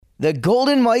The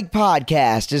Golden Mike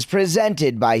Podcast is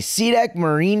presented by SeaDek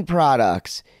Marine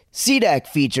Products. SeaDek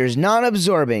features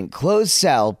non-absorbent,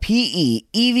 closed-cell, PE,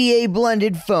 EVA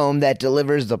blended foam that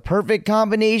delivers the perfect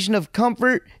combination of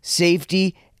comfort,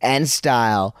 safety, and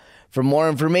style. For more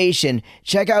information,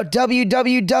 check out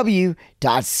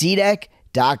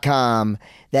www.seadek.com.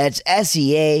 That's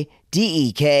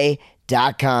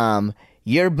SEADEK.com.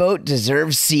 Your boat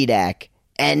deserves SeaDek.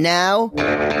 And now,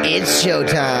 it's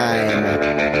showtime.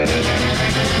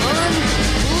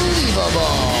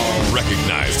 Unbelievable.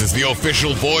 Recognized as the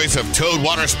official voice of Toad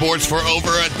Watersports for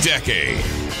over a decade,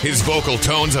 his vocal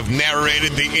tones have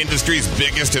narrated the industry's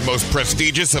biggest and most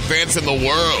prestigious events in the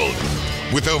world.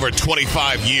 With over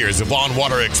 25 years of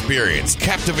on-water experience,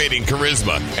 captivating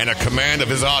charisma, and a command of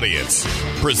his audience.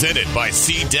 Presented by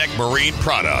SeaDek Marine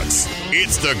Products,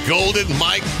 it's the Golden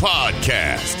Mike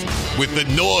Podcast. With the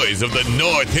noise of the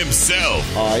North himself,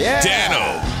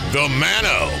 Dano, the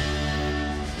Mano.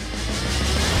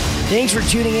 Thanks for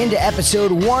tuning in to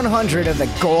episode 100 of the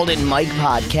Golden Mike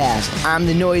Podcast. I'm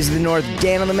the noise of the North,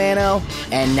 Dano the Mano,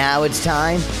 and now it's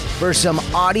time for some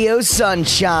audio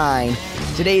sunshine.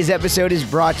 Today's episode is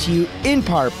brought to you in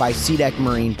part by SeaDek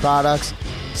Marine Products.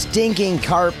 Stinking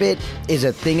carpet is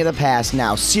a thing of the past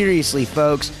now. Seriously,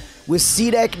 folks, with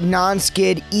SeaDek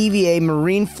non-skid EVA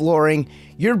marine flooring,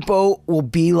 your boat will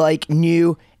be like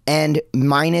new and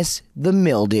minus the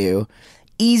mildew.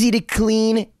 Easy to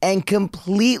clean and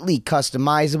completely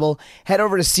customizable. Head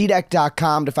over to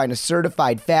SeaDek.com to find a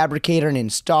certified fabricator and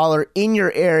installer in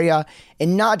your area,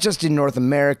 and not just in North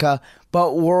America,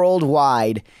 but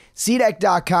worldwide.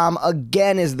 SeaDek.com,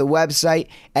 again, is the website,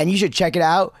 and you should check it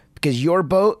out because your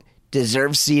boat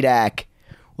deserves SeaDek.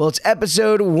 Well, it's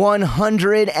episode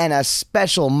 100 and a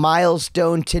special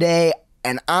milestone today,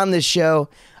 and on the show,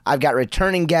 I've got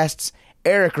returning guests,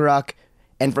 Erik Ruck,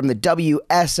 and from the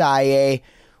WSIA,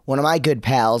 one of my good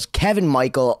pals, Kevin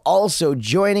Michael. Also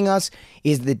joining us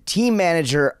is the team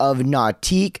manager of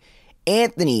Nautique,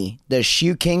 Anthony, the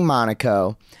Shoe King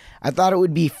Monaco. I thought it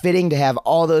would be fitting to have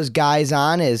all those guys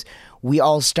on as we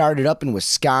all started up in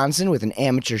Wisconsin with an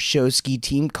amateur show ski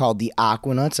team called the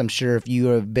Aquanuts. I'm sure if you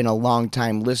have been a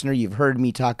long-time listener, you've heard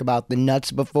me talk about the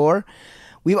nuts before.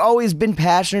 We've always been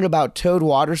passionate about Toad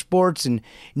Watersports, and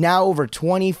now over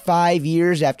 25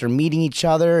 years after meeting each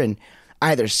other and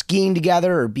either skiing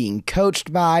together or being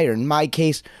coached by, or in my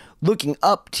case, looking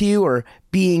up to or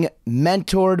being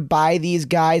mentored by these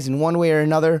guys in one way or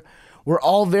another, we're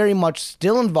all very much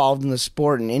still involved in the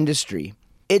sport and industry.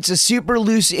 It's a super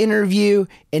loose interview.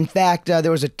 In fact,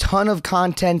 there was a ton of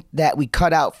content that we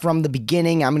cut out from the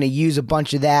beginning. I'm going to use a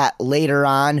bunch of that later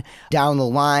on down the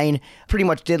line. Pretty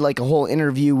much did like a whole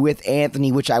interview with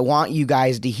Anthony, which I want you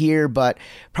guys to hear, but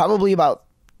probably about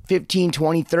 15,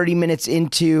 20, 30 minutes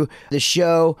into the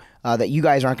show that you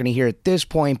guys aren't going to hear at this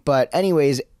point. But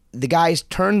anyways, the guys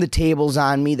turned the tables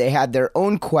on me. They had their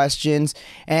own questions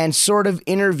and sort of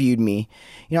interviewed me.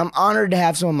 You know, I'm honored to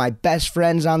have some of my best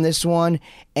friends on this one,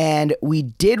 and we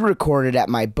did record it at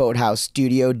my boathouse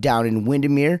studio down in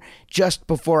Windermere just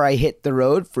before I hit the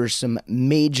road for some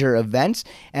major events,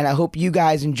 and I hope you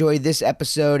guys enjoy this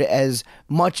episode as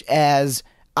much as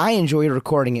I enjoyed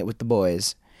recording it with the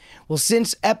boys. Well,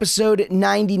 since episode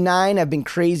 99, I've been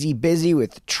crazy busy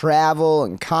with travel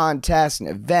and contests and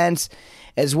events,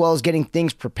 as well as getting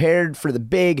things prepared for the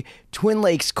big Twin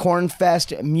Lakes Corn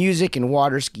Fest Music and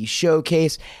Waterski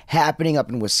Showcase happening up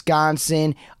in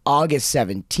Wisconsin, August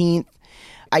 17th.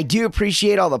 I do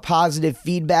appreciate all the positive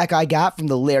feedback I got from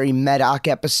the Larry Meddock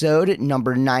episode,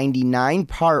 number 99,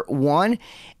 part 1.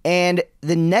 And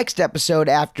the next episode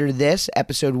after this,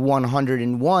 episode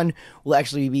 101, will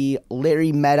actually be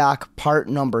Larry Meddock part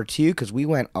number 2, because we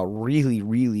went a really,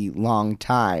 really long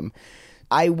time.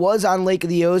 I was on Lake of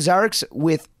the Ozarks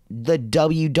with the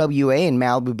WWA and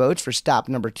Malibu Boats for stop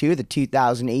number 2, the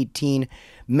 2018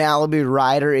 Malibu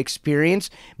Rider Experience.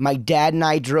 My dad and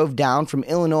I drove down from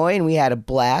Illinois, and we had a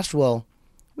blast. Well,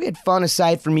 we had fun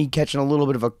aside from me catching a little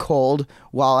bit of a cold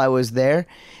while I was there.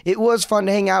 It was fun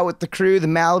to hang out with the crew. The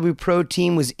Malibu Pro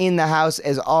team was in the house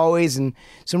as always, and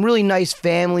some really nice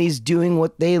families doing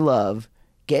what they love,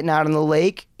 getting out on the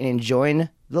lake and enjoying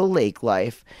the lake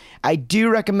life. I do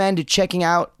recommend checking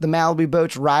out the Malibu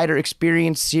Boats Rider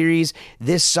Experience series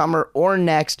this summer or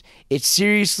next. It's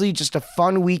seriously just a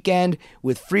fun weekend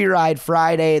with Free Ride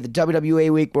Friday, the WWA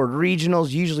Wakeboard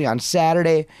Regionals, usually on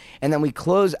Saturday, and then we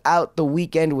close out the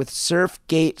weekend with Surf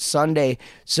Gate Sunday.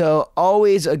 So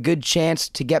always a good chance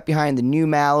to get behind the new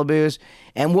Malibus.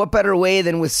 And what better way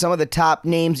than with some of the top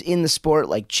names in the sport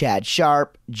like Chad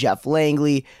Sharp, Jeff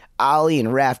Langley, Ollie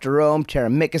and Raf Jerome, Tara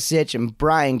Mikasic, and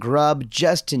Brian Grubb,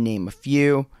 just to name a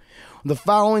few. The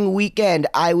following weekend,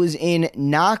 I was in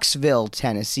Knoxville,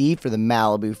 Tennessee for the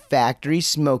Malibu Factory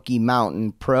Smoky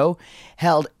Mountain Pro,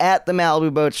 held at the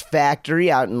Malibu Boats Factory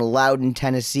out in Loudon,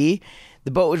 Tennessee. The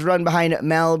boat was run behind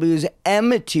Malibu's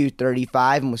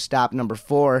M235 and was stop number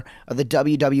 4 of the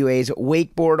WWA's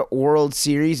Wakeboard World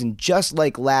Series. And just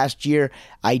like last year,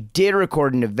 I did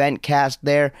record an event cast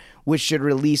there, which should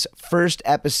release first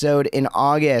episode in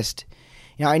August.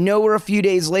 Now, I know we're a few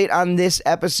days late on this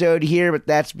episode here, but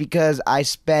that's because I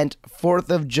spent 4th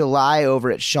of July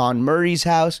over at Sean Murray's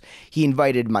house. He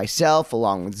invited myself,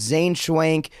 along with Zane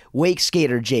Schwank, wake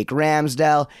skater Jake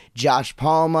Ramsdell, Josh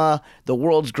Palma, the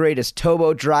world's greatest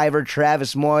towboat driver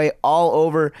Travis Moy, all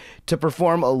over to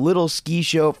perform a little ski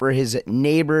show for his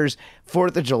neighbors'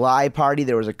 4th of July party.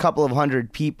 There was a couple of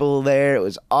hundred people there. It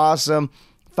was awesome.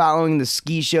 Following the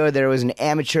ski show, there was an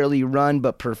amateurly run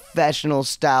but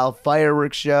professional-style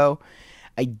fireworks show.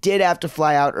 I did have to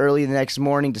fly out early the next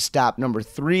morning to stop number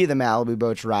 3 of the Malibu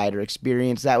Boats Rider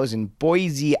Experience. That was in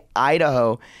Boise,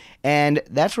 Idaho, and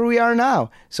that's where we are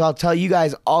now. So I'll tell you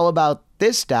guys all about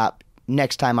this stop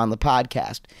next time on the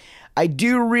podcast. I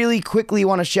do really quickly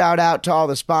want to shout out to all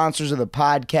the sponsors of the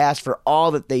podcast for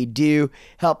all that they do,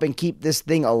 helping keep this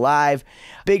thing alive.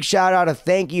 Big shout out, a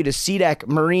thank you to SeaDeck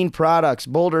Marine Products,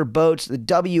 Boulder Boats, the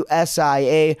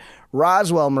WSIA,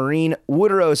 Roswell Marine,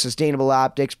 Woodrow Sustainable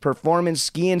Optics, Performance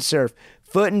Ski and Surf,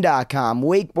 Footin.com,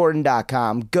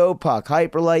 Wakeboarding.com, GoPuck,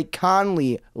 Hyperlight,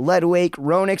 Conley, Leadwake,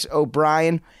 Ronix,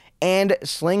 O'Brien, and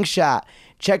Slingshot.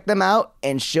 Check them out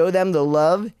and show them the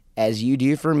love as you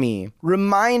do for me.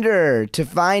 Reminder to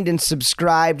find and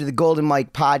subscribe to the Golden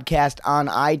Mike podcast on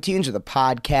iTunes or the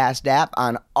podcast app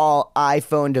on all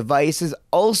iPhone devices.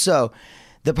 Also,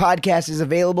 the podcast is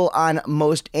available on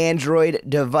most Android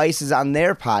devices on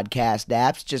their podcast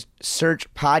apps. Just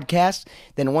search podcasts.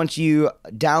 Then once you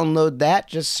download that,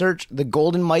 just search the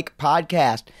Golden Mike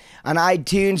podcast. On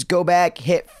iTunes, go back,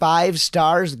 hit 5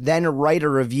 stars, then write a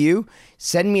review.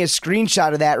 Send me a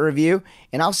screenshot of that review,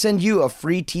 and I'll send you a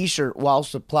free t-shirt while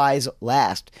supplies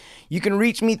last. You can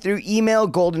reach me through email,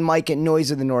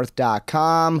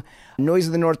 goldenmike@noiseofthenorth.com.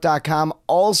 Noiseofthenorth.com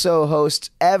also hosts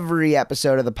every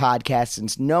episode of the podcast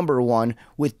since number 1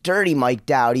 with Dirty Mike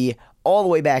Dowdy all the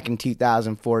way back in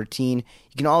 2014. You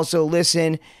can also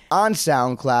listen on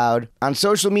SoundCloud. On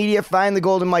social media, find the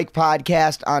Golden Mike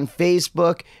Podcast on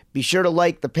Facebook. Be sure to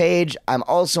like the page. I'm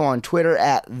also on Twitter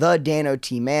at the Dano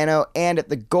T Mano and at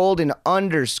the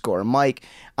Golden_Mike.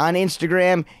 On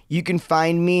Instagram, you can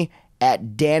find me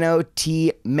at Dano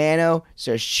T Mano.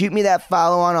 So shoot me that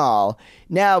follow on all.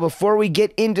 Now, before we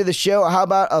get into the show, how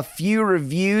about a few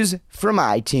reviews from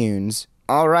iTunes?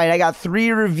 All right, I got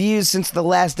 3 reviews since the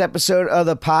last episode of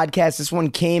the podcast. This one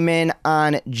came in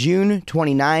on June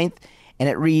 29th, and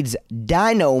it reads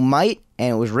Dynamite,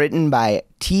 and it was written by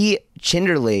T.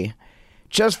 Chinderly.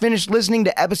 Just finished listening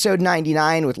to episode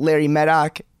 99 with Larry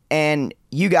Meddock, and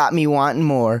you got me wanting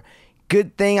more.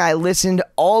 Good thing I listened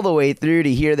all the way through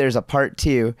to hear there's a part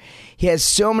 2. He has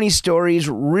so many stories,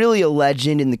 really a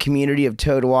legend in the community of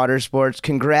towed water sports.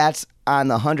 Congrats on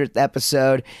the 100th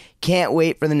episode. Can't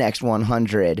wait for the next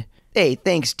 100. Hey,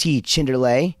 thanks T.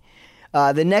 Chinderley.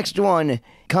 The next one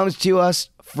comes to us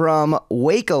from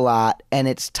Wake a Lot, and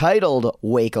it's titled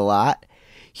Wake a Lot.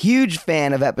 Huge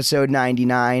fan of episode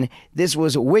 99. This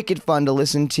was wicked fun to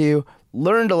listen to.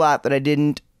 Learned a lot that I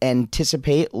didn't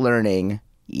anticipate learning.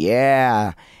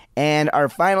 Yeah. And our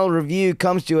final review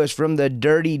comes to us from the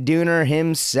Dirty Dooner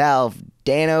himself.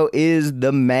 Dano is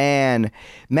the man.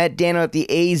 Met Dano at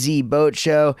the AZ Boat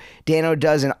Show. Dano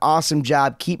does an awesome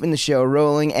job keeping the show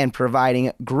rolling and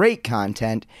providing great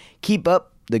content. Keep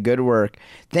up the good work.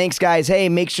 Thanks, guys. Hey,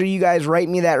 make sure you guys write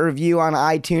me that review on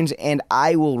iTunes, and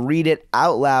I will read it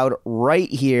out loud right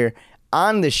here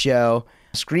on the show.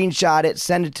 Screenshot it,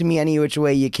 send it to me any which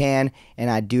way you can, and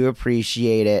I do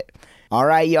appreciate it. All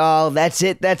right, y'all, that's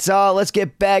it. That's all. Let's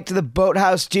get back to the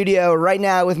Boathouse studio right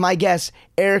now with my guests,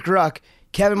 Erik Ruck,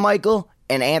 Kevin Michael,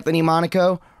 and Anthony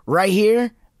Monaco, right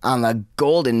here on the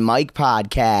Golden Mike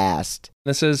Podcast.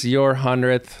 This is your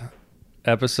 100th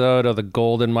episode of the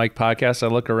Golden Mike Podcast. I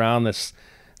look around this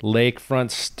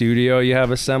lakefront studio you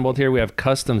have assembled here. We have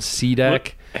custom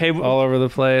SeaDeck all over the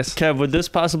place. Kev, would this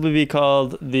possibly be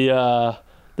called the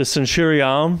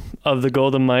Centurion of the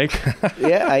Golden Mike?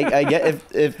 Yeah, I get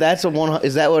if that's a one.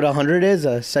 Is that what 100 is?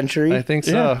 A century? I think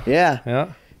so.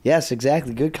 Yeah. Yes,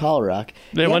 exactly. Good call, Rock.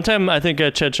 Yeah, one time I think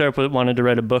Chet Sharp wanted to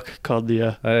write a book called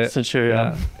the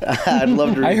Centurion. Yeah. I'd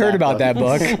love to read I heard about that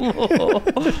book.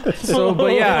 So,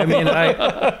 but yeah, I mean,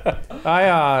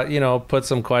 I put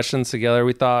some questions together.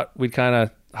 We thought we'd kind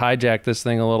of hijack this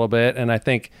thing a little bit, and I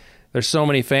think there's so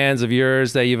many fans of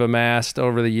yours that you've amassed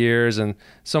over the years, and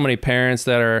so many parents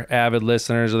that are avid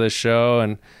listeners of this show,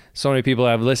 and so many people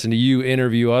have listened to you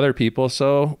interview other people.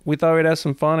 So we thought we'd have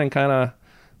some fun and kind of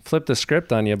flip the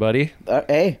script on you, buddy.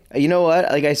 Hey, you know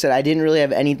what? Like I said, I didn't really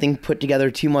have anything put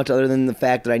together too much other than the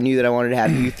fact that I knew that I wanted to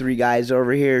have you three guys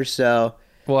over here. So,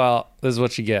 well, this is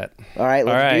what you get. All right,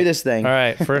 let's do this thing. All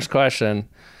right, first question.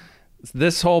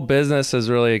 This whole business has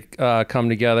really come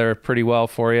together pretty well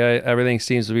for you. Everything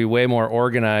seems to be way more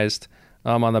organized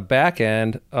on the back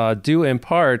end, due in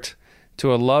part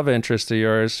to a love interest of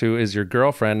yours who is your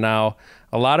girlfriend. Now,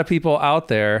 a lot of people out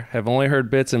there have only heard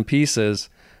bits and pieces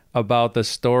about the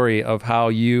story of how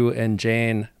you and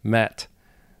Jane met.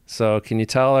 So can you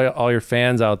tell all your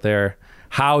fans out there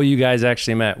how you guys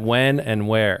actually met, when and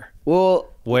where? Well,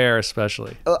 where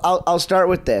especially? I'll start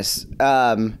with this.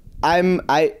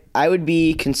 I would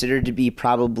be considered to be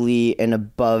probably an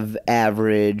above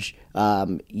average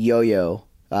yo-yo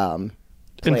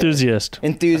enthusiast,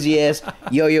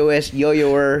 yo-yoist,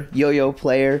 yo-yoer, yo-yo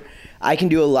player. I can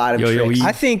do a lot of tricks.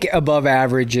 I think above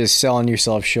average is selling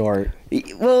yourself short.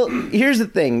 Well, here's the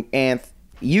thing, Anth.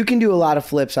 You can do a lot of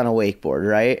flips on a wakeboard,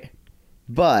 right?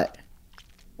 But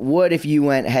what if you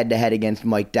went head-to-head against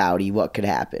Mike Dowdy? What could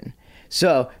happen?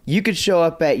 So you could show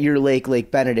up at your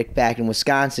Lake Benedict back in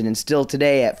Wisconsin, and still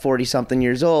today at 40-something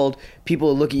years old, people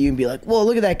will look at you and be like, whoa,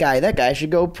 look at that guy. That guy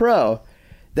should go pro.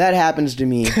 That happens to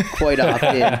me quite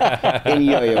often in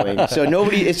yo-yoing. So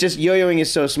it's just yo-yoing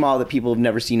is so small that people have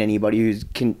never seen anybody who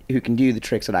can do the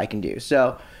tricks that I can do.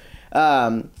 So,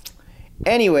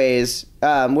 anyways,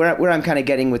 where I'm kind of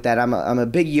getting with that, I'm a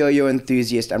big yo-yo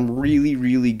enthusiast. I'm really,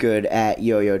 really good at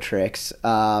yo-yo tricks.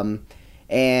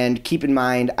 And keep in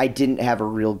mind, I didn't have a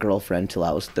real girlfriend till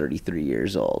I was 33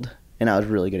 years old. And I was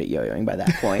really good at yo-yoing by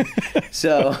that point.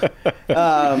 So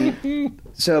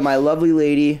my lovely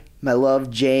lady, my love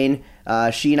Jane,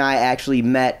 she and I actually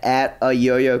met at a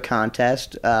yo-yo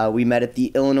contest. We met at the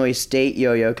Illinois State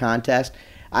Yo-Yo Contest.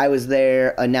 I was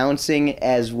there announcing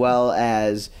as well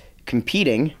as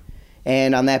competing.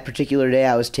 And on that particular day,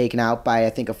 I was taken out by,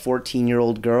 I think, a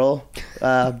 14-year-old girl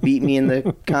beat me in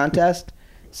the contest.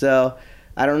 So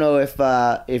I don't know if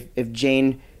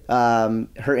Jane...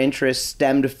 her interest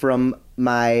stemmed from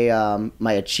my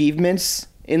my achievements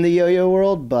in the yo-yo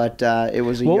world, but it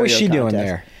was a yo-yo What was she contest. doing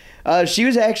there? She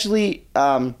was actually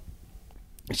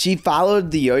she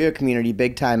followed the yo-yo community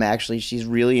big time. Actually, she's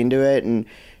really into it, and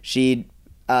she'd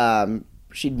been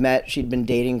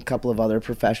dating a couple of other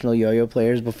professional yo-yo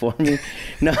players before me.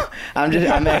 No,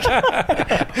 I'm actually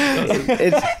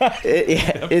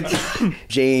it's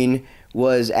Jane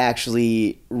was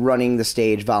actually running the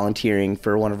stage, volunteering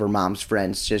for one of her mom's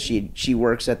friends. So she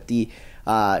works at the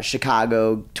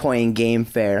Chicago Toy and Game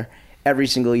Fair every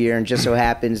single year, and just so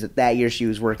happens that year she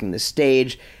was working the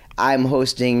stage. I'm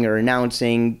hosting or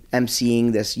announcing,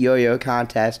 emceeing this yo-yo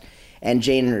contest, and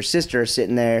Jane and her sister are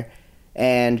sitting there,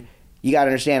 and you got to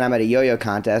understand, I'm at a yo-yo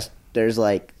contest. There's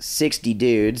like 60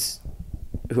 dudes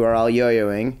who are all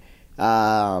yo-yoing.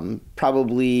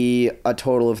 Probably a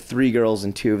total of 3 girls,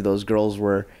 and 2 of those girls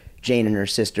were Jane and her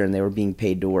sister, and they were being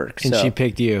paid to work. And she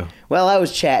picked you. Well, I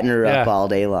was chatting her up all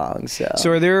day long. So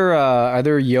are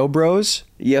there yo bros?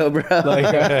 Yo bro.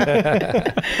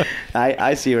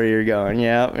 I see where you're going.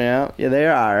 Yeah, they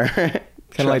are.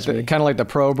 Kind of like the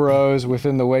pro bros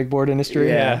within the wakeboard industry.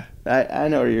 Yeah. I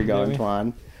know where you're going,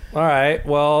 Twan. All right.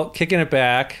 Well, kicking it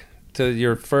back to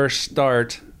your first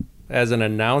start as an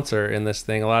announcer in this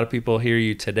thing, a lot of people hear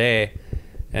you today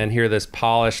and hear this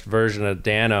polished version of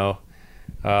Dano,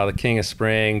 the King of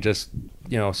Spring, just,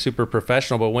 super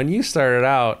professional. But when you started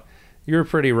out, you were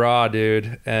pretty raw,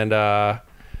 dude. And, I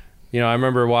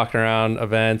remember walking around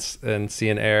events and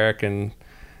seeing Erik and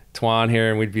Twan here,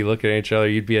 and we'd be looking at each other.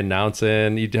 You'd be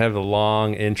announcing. You'd have the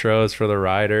long intros for the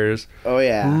riders. Oh,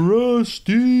 yeah.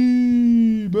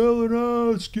 Rusty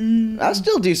Malinowski. I'll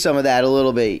still do some of that a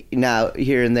little bit now,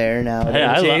 here and there. Now,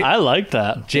 hey, I like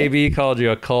that. JB called you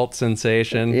a cult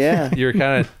sensation. Yeah. You're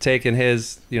kind of taking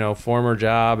his, former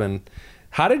job. And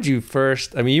how did you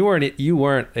first? I mean, you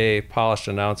weren't a polished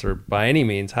announcer by any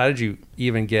means. How did you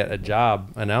even get a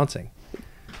job announcing?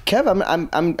 Kev,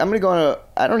 I'm gonna go on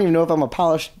I don't even know if I'm a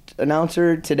polished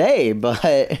announcer today, but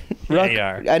Ruck, you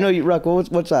are. I know you, Ruck.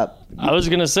 What's up? I was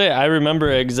gonna say I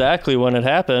remember exactly when it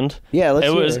happened. Yeah,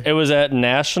 It was at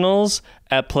Nationals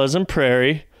at Pleasant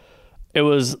Prairie. It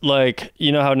was like,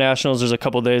 how Nationals there's a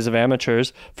couple days of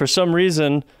amateurs. For some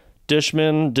reason,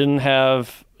 Dishman didn't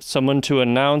have someone to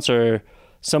announce, or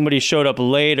somebody showed up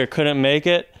late or couldn't make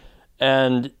it,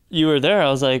 and you were there.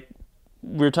 I was like,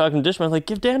 we were talking to Dishman, like,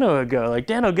 give Dano a go. Like,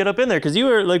 Dano, get up in there. Because you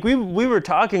were, like, we were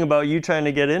talking about you trying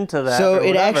to get into that. So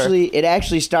it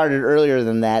actually started earlier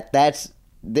than that.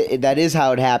 That is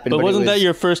how it happened. But wasn't that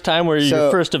your first time your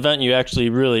first event you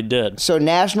actually really did? So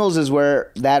Nationals is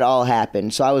where that all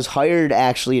happened. So I was hired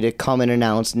actually to come and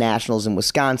announce Nationals in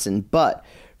Wisconsin. But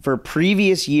for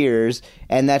previous years,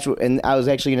 and I was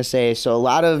actually going to say, so a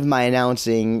lot of my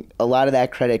announcing, a lot of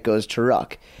that credit goes to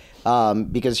Ruck.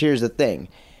 Because here's the thing.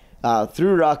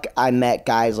 Through Ruck, I met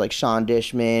guys like Sean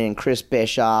Dishman and Chris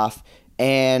Bischoff,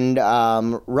 and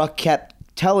Ruck kept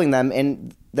telling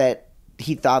them that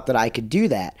he thought that I could do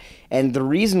that. And the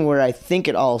reason where I think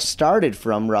it all started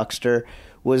from, Ruckster,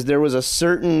 was there was a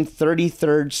certain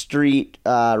 33rd Street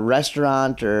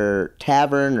restaurant or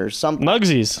tavern or something.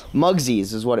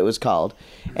 Mugsy's is what it was called.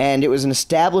 And it was an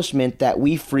establishment that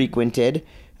we frequented,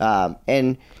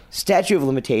 and statute of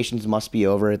limitations must be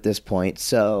over at this point.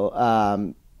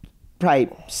 So probably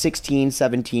 16,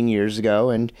 17 years ago.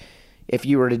 And if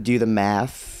you were to do the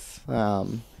math,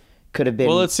 could have been...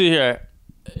 Well, let's see here.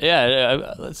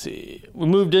 Yeah, let's see. We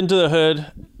moved into the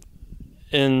hood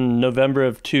in November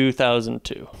of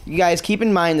 2002. You guys, keep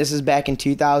in mind this is back in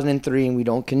 2003, and we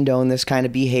don't condone this kind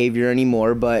of behavior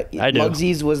anymore, but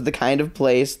Mugsy's was the kind of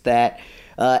place that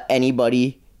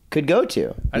anybody could go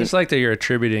to. I just like that you're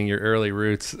attributing your early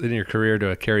roots in your career to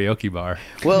a karaoke bar.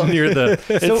 Well, near the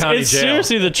county it's jail.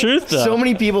 Seriously the truth, though. So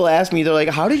many people ask me, they're like,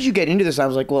 how did you get into this? I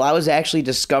was like, well, I was actually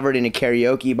discovered in a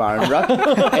karaoke bar.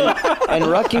 And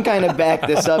Ruck can kind of back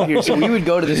this up here. So we would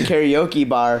go to this karaoke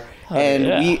bar,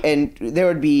 and there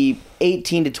would be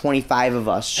 18 to 25 of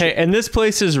us. Hey, and this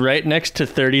place is right next to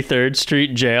 33rd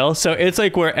Street Jail, so it's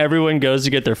like where everyone goes to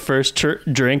get their first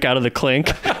drink out of the clink.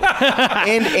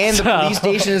 and the police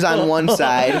station is on one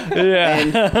side. Yeah.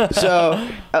 And so,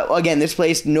 again, this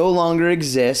place no longer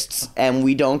exists, and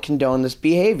we don't condone this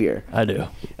behavior. I do.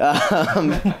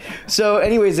 So,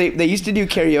 anyways, they used to do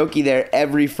karaoke there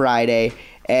every Friday,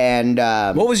 and...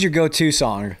 what was your go-to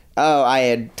song? Oh, I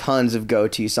had tons of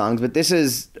go-to songs, but this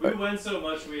is... We went so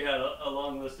much we had a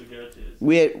long list of go-tos.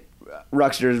 We had...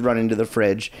 Rucksters run into the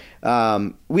fridge.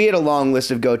 We had a long list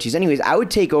of go-tos. Anyways, I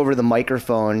would take over the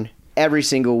microphone every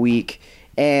single week,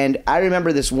 and I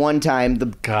remember this one time the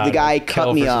guy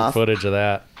cut me off. Footage of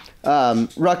that.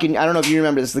 Ruck, I don't know if you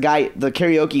remember this. The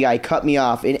karaoke guy cut me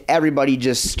off, and everybody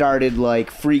just started like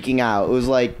freaking out. It was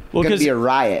like gonna be a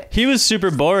riot. He was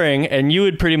super boring, and you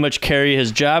would pretty much carry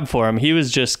his job for him. He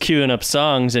was just queuing up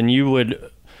songs, and you would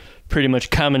pretty much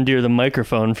commandeer the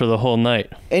microphone for the whole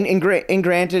night. And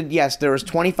granted, yes, there was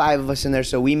 25 of us in there,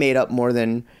 so we made up more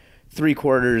than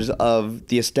 3/4 of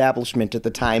the establishment at the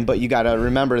time, but you got to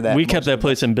remember that we kept that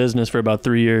place in business for about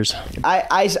 3 years.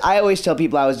 I always tell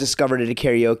people I was discovered at a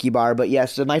karaoke bar, but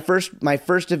yes, so my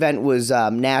first event was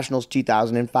Nationals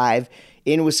 2005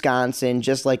 in Wisconsin,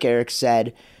 just like Erik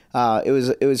said.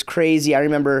 It was crazy. I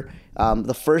remember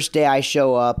the first day I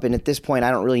show up, and at this point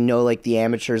I don't really know like the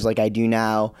amateurs like I do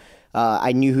now.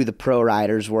 I knew who the pro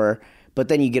riders were. But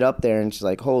then you get up there and it's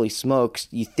like, holy smokes,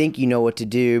 you think you know what to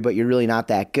do, but you're really not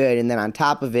that good. And then on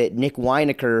top of it, Nick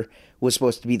Weinecker was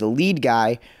supposed to be the lead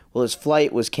guy. Well, his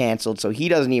flight was canceled, so he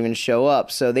doesn't even show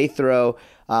up. So they throw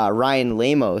Ryan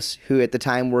Lemos, who at the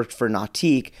time worked for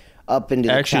Nautique, up into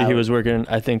the Actually, tower. he was working,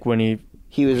 I think, when he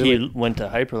went to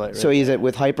Hyperlight. Right? So he's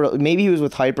with maybe he was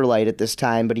with Hyperlight at this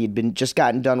time, but he'd just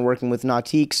gotten done working with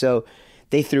Nautique. So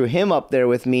they threw him up there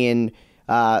with me, and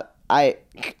I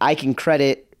can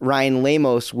credit Ryan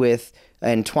Lemos with,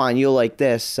 and Twan, you'll like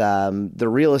this, the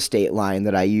real estate line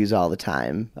that I use all the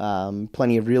time.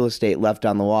 Plenty of real estate left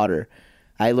on the water.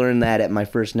 I learned that at my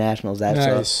first Nationals.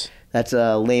 That's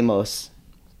a Lemos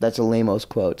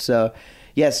quote. So,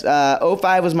 yes,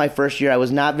 05 was my first year. I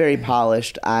was not very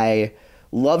polished. I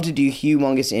love to do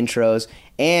humongous intros,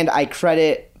 and I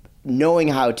credit knowing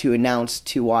how to announce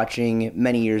to watching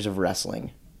many years of wrestling.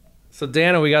 So,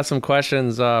 Dano, we got some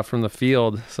questions from the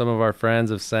field. Some of our friends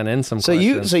have sent in some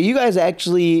questions. So you guys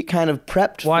actually kind of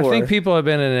prepped Well, I think people have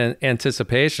been in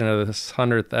anticipation of this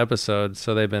 100th episode,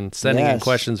 so they've been sending in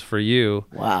questions for you.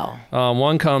 Wow.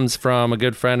 One comes from a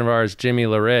good friend of ours, Jimmy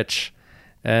LaRich,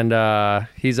 and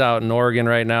he's out in Oregon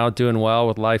right now doing well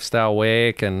with Lifestyle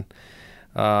Wake and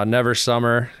Never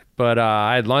Summer. But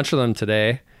I had lunch with him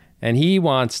today, and he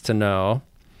wants to know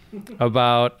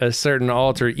about a certain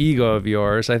alter ego of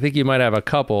yours. I think you might have a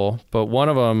couple, but one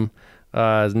of them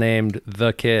is named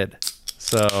The Kid.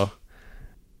 So,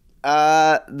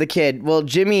 The Kid. Well,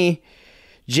 Jimmy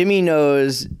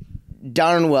knows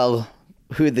darn well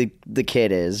who the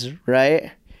Kid is,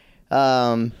 right?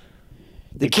 The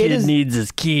The kid needs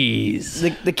his keys.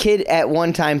 The kid at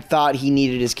one time thought he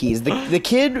needed his keys. The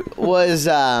kid was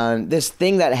this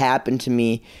thing that happened to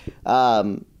me.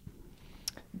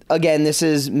 Again, this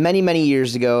is many, many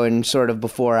years ago, and sort of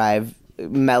before I've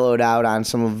mellowed out on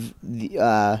some of the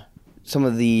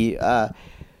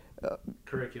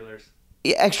Curriculars.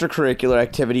 extracurricular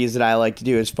activities that I like to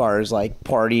do, as far as like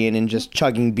partying and just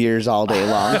chugging beers all day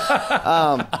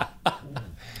long.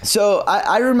 So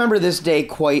I remember this day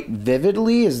quite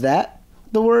vividly. Is that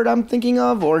the word I'm thinking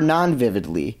of, or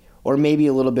non-vividly, or maybe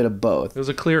a little bit of both? It was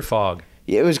a clear fog.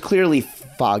 It was clearly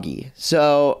foggy.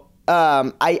 So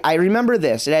I remember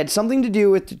this. It had something to do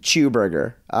with the Chew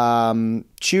Burger.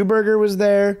 Chew Burger was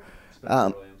there,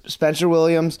 Spencer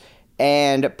Williams,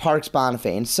 and Parks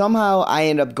Bonifay. And somehow I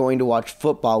ended up going to watch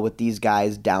football with these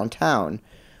guys downtown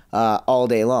all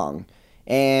day long.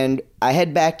 And I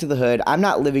head back to the hood. I'm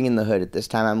not living in the hood at this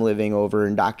time. I'm living over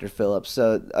in Dr. Phillips.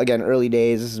 So, again, early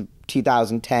days. This is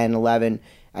 2010, 11.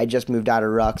 I just moved out of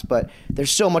Rucks. But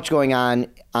there's so much going on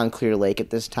Clear Lake at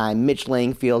this time. Mitch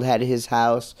Langfield had his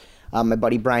house. My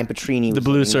buddy Brian Petrini was The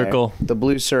Blue Circle. there. The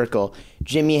Blue Circle.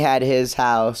 Jimmy had his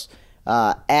house.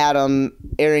 Adam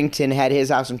Arrington had his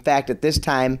house. In fact, at this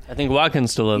time, I think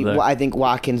Watkins still lived there. I think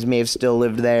Watkins may have still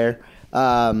lived there.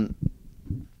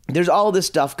 There's all this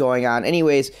stuff going on.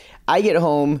 Anyways, I get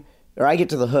home, or I get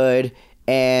to the hood,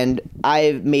 and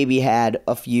I maybe had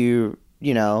a few,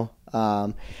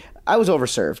 I was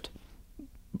overserved.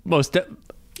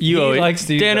 You always, likes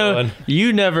to use Dano, that one.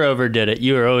 you never overdid it.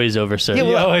 You were always overserved. Yeah,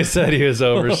 He always said he was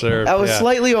overserved. I was yeah.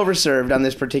 slightly overserved on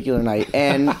this particular night.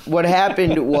 And what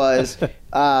happened was,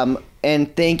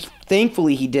 and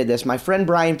thankfully he did this, my friend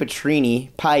Brian Petrini,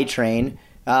 Pie Train,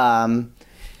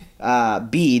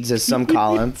 Beads, as some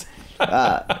call him.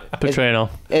 Petrano.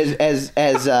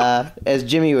 As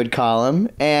Jimmy would call him.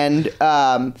 And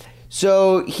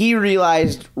so he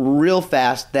realized real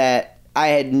fast that I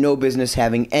had no business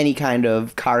having any kind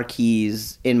of car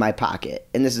keys in my pocket.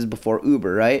 And this is before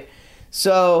Uber, right?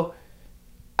 So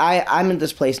I'm at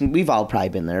this place, and we've all probably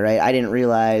been there, right? I didn't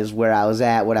realize where I was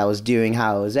at, what I was doing,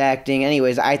 how I was acting.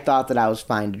 Anyways, I thought that I was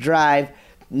fine to drive.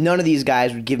 None of these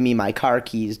guys would give me my car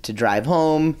keys to drive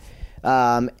home.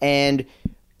 And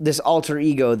this alter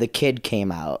ego, the kid,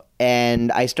 came out.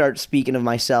 And I start speaking of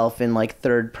myself in, like,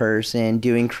 third person,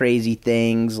 doing crazy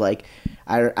things. Like,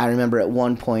 I remember at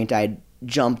one point I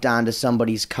jumped onto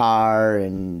somebody's car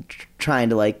and trying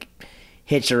to, like,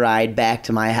 hitch a ride back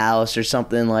to my house or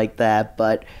something like that.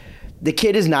 But the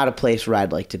kid is not a place where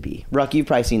I'd like to be. Ruck, you've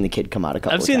probably seen the kid come out a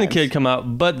couple of times. I've seen the kid come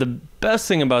out, but the best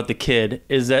thing about the kid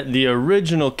is that the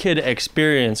original kid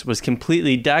experience was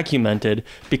completely documented,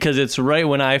 because it's right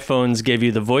when iPhones gave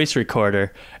you the voice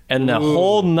recorder, and the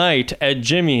whole night at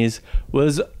Jimmy's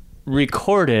was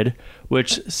recorded,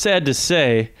 which, sad to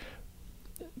say,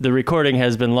 the recording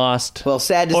has been lost. Well,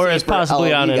 sad to or say is for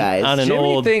possibly all of on you guys. an Jimmy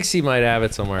old thinks he might have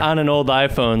it somewhere. on an old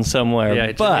iPhone somewhere. Yeah,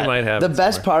 Jimmy but might have The it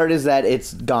best somewhere. part is that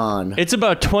it's gone. it's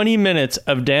about 20 minutes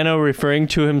of Dano referring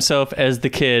to himself as the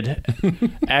kid,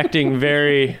 acting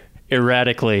very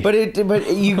erratically. But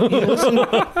you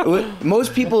listen.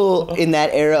 Most people in that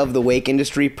era of the wake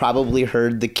industry probably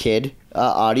heard the kid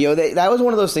audio. That was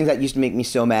one of those things that used to make me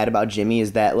so mad about Jimmy,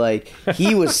 is that, like,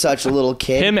 he was such a little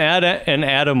kid. Him and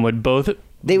Adam would both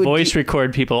voice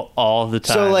record people all the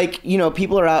time. So, like,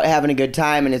 people are out having a good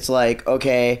time, and it's like,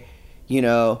 okay,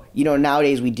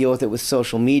 nowadays we deal with it with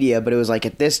social media, but it was like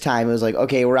at this time, it was like,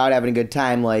 okay, we're out having a good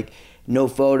time, like, no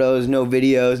photos, no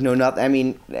videos, no nothing. I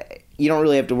mean, you don't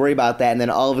really have to worry about that. And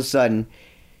then all of a sudden,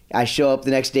 I show up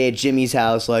the next day at Jimmy's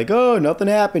house, like, oh, nothing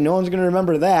happened. No one's going to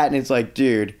remember that. And it's like,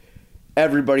 dude,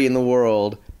 everybody in the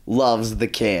world loves the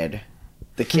kid.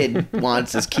 The kid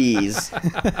wants his keys.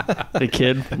 The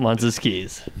kid wants his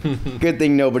keys. Good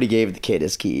thing nobody gave the kid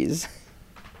his keys.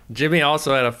 Jimmy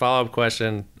also had a follow-up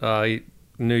question. He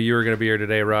knew you were going to be here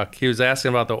today, Ruck. He was asking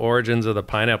about the origins of the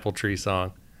Pineapple Tree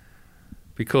song.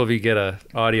 Be cool if you get a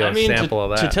audio sample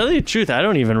of that. To tell you the truth, I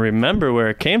don't even remember where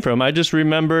it came from. I just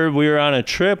remember we were on a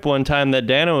trip one time that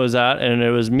Dano was at, and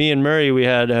it was me and Murray. We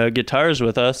had guitars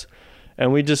with us,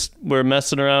 and we just were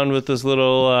messing around with this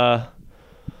little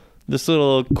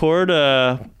chord,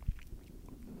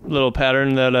 little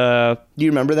pattern that. Do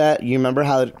you remember that? You remember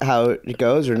how it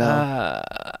goes, or no?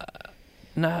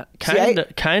 Not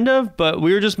kind of, but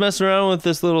we were just messing around with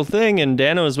this little thing, and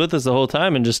Dano was with us the whole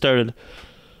time and just started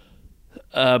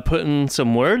putting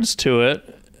some words to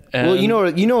it. And Well,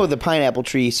 you know the Pineapple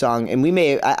Tree song, and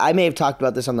I may have talked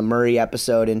about this on the Murray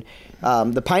episode, and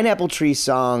the Pineapple Tree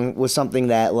song was something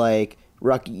that, like,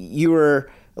 Ruck, you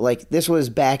were like this was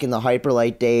back in the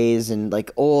Hyperlight days and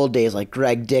like old days, like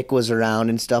Greg Dick was around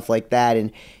and stuff like that,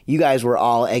 and you guys were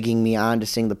all egging me on to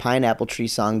sing the Pineapple Tree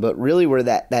song, but really where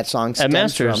that song stemmed at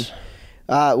Masters.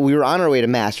 From, we were on our way to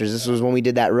Masters. This was when we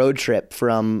did that road trip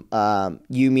from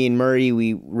you, me, and Murray.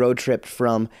 We road tripped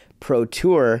from Pro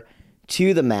Tour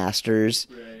to the Masters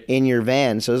in your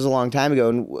van. So it was a long time ago,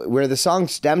 and where the song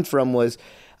stemmed from was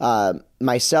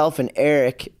myself and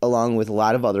Erik, along with a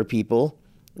lot of other people.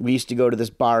 We used to go to this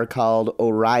bar called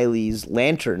O'Reilly's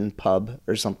Lantern Pub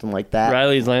or something like that.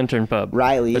 Riley's Lantern Pub.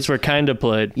 Riley's. That's where Kinda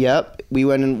played. Yep. We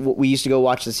went and we used to go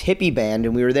watch this hippie band,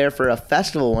 and we were there for a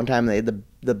festival one time. They had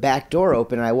the back door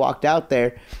open, and I walked out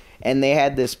there, and they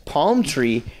had this palm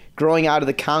tree growing out of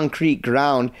the concrete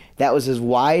ground that was as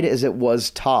wide as it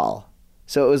was tall.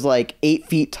 So it was like 8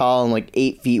 feet tall and like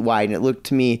 8 feet wide, and it looked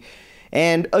to me,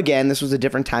 and again, this was a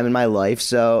different time in my life,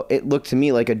 so it looked to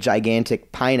me like a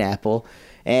gigantic pineapple.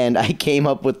 And I came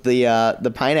up with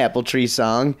the Pineapple Tree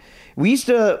song. We used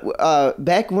to,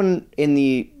 back when in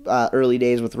the early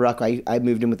days with Ruck, I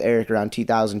moved in with Erik around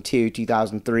 2002,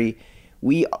 2003.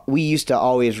 We used to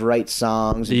always write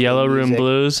songs. The Yellow Room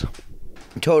Blues.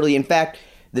 Totally. In fact,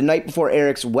 the night before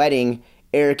Erik's wedding,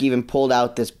 Erik even pulled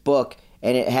out this book,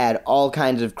 and it had all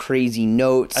kinds of crazy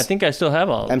notes. I think I still have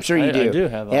all of them. I'm sure you do. I do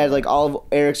have all. It had like all of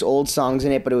Erik's old songs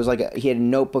in it, but it was like he had a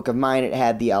notebook of mine. It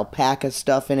had the alpaca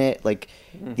stuff in it, like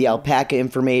the alpaca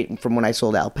information from when I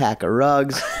sold alpaca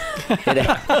rugs.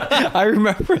 I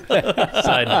remember that.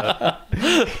 Side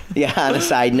note. Yeah, on a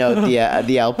side note,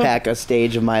 the alpaca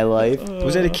stage of my life.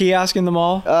 Was it a kiosk in the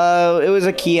mall? It was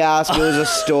a kiosk. It was a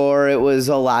store. It was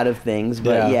a lot of things,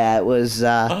 but yeah it was.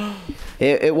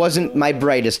 It wasn't my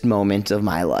brightest moment of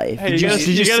my life. Hey, you gotta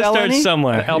sell start any?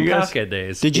 somewhere. Alpaca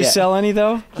days. Did you sell any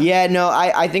though? Yeah, no,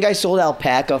 I think I sold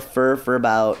alpaca fur for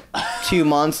about 2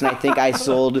 months, and I think I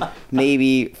sold maybe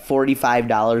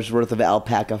 $45 worth of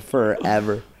alpaca fur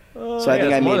ever. So I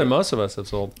think I more made than most of us have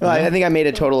sold. I think I made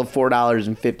a total of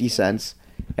 $4.50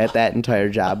 at that entire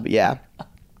job. But yeah,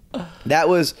 that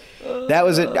was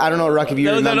it. I don't know, Ruck, if you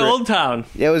remember. That was at Old Town.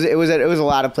 It was a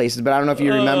lot of places, but I don't know if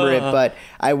you remember it. But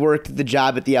I worked the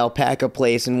job at the alpaca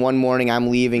place, and one morning I'm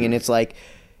leaving, and it's like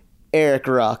Erik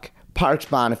Ruck, Parks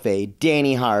Bonifay,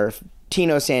 Danny Harf,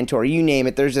 Tino Santori, you name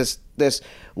it. There's this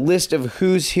list of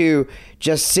who's who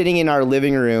just sitting in our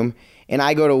living room, and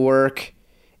I go to work,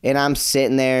 and I'm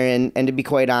sitting there, and to be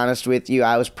quite honest with you,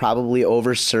 I was probably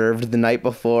overserved the night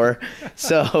before,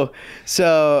 so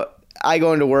I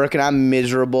go into work and I'm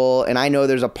miserable, and I know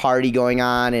there's a party going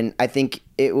on, and I think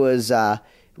it was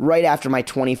right after my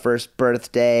 21st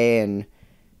birthday, and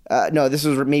no, this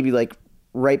was maybe like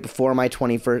right before my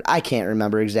 21st. I can't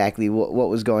remember exactly what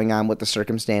was going on, what the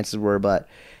circumstances were, but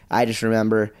I just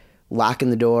remember locking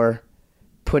the door,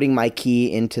 putting my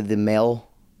key into the mail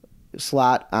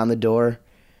slot on the door,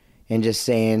 and just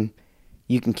saying,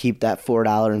 "You can keep that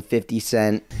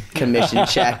 $4.50 commission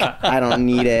check. I don't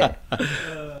need it."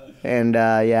 And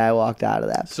yeah, I walked out of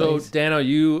that place. So Dano,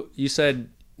 you said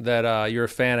that you're a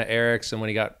fan of Erik's, and when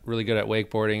he got really good at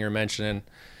wakeboarding, you're mentioning,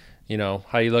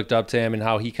 how you looked up to him and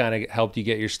how he kind of helped you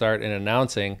get your start in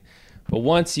announcing. But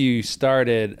once you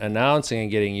started announcing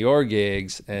and getting your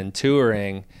gigs and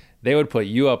touring, they would put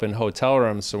you up in hotel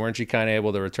rooms. So weren't you kind of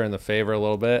able to return the favor a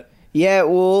little bit? Yeah,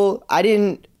 well, I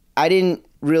didn't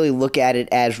really look at it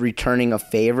as returning a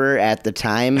favor at the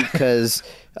time, because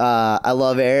I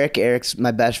love Erik. Erik's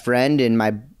my best friend and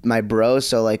my bro,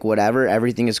 so like whatever,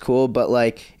 everything is cool. But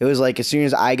like it was like as soon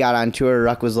as I got on tour,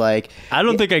 Ruck was like, I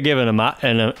don't think I gave it an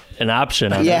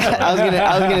option. Yeah,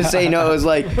 I was gonna say no. It was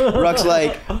like Ruck's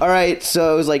like, all right,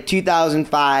 so it was like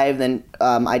 2005. Then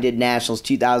I did nationals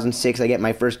 2006. I get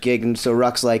my first gig, and so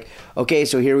Ruck's like, okay,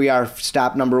 so here we are,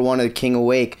 stop number 1 of the King of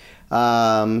Wake.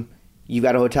 You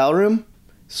got a hotel room?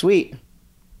 Sweet.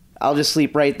 I'll just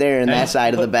sleep right there in that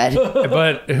side of the bed.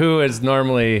 But who is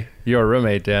normally your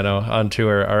roommate, Dano, on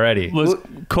tour already? Was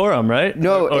Corum, right?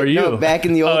 No, or you? No, back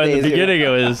in the old days. In the beginning, it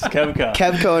was Kevco.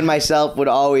 Kevco and myself would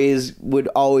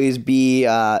always be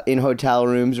in hotel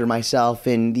rooms, or myself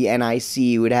and the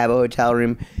NIC would have a hotel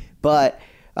room. But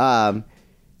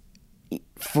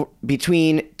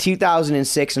between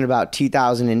 2006 and about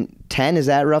 2010, is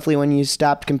that roughly when you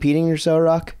stopped competing or so,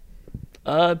 Ruck?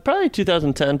 Probably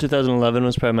 2010, 2011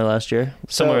 was probably my last year,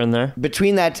 somewhere in there.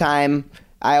 Between that time,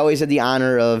 I always had the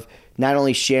honor of not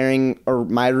only sharing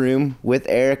my room with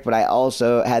Erik, but I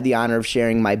also had the honor of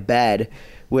sharing my bed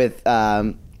with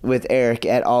Erik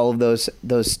at all of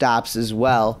those stops as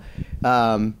well.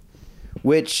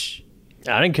 Which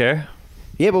I didn't care.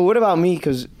 Yeah, but what about me?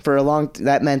 Because for a long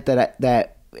that meant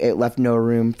that it left no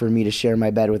room for me to share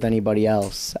my bed with anybody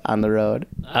else on the road.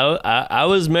 I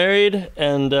was married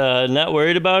and not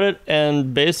worried about it,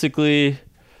 and basically,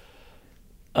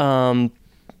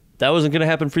 that wasn't going to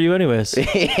happen for you anyways.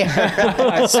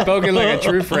 Spoken like a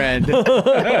true friend.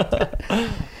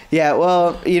 Yeah,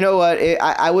 well, you know what?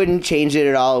 I wouldn't change it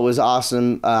at all. It was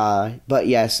awesome. But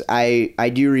yes,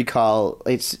 I do recall.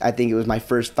 I think it was my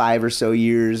first 5 or so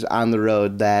years on the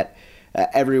road that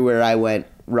everywhere I went,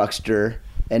 Ruckster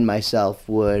and myself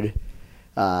would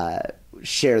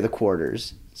share the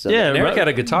quarters. So Yeah, And Eric had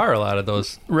a guitar a lot of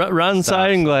those. Ron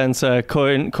Seidenglantz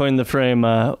coined the frame.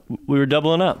 We were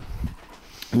doubling up.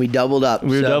 we doubled up.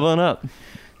 We were doubling up.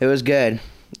 It was good.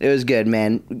 It was good,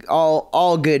 man.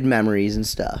 All good memories and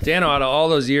stuff. Dano, out of all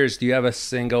those years, do you have a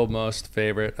single most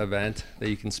favorite event that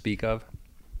you can speak of?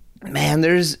 Man,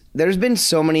 there's been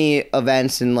so many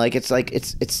events, and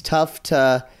it's tough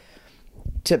to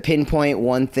pinpoint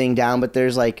one thing down, but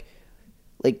there's like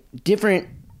different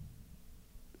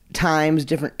times,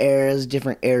 different eras,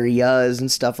 different areas and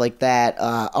stuff like that.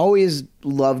 Always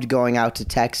loved going out to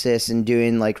Texas and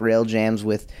doing like rail jams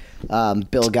with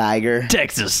Bill Geiger.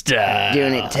 Texas style.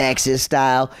 Doing it Texas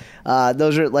style.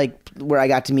 Those are like where I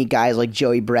got to meet guys like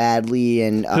Joey Bradley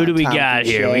and Who do we Tom got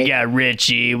here? Fouché. We got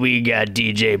Richie. We got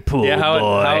DJ Pool Yeah, Boy.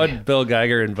 how would Bill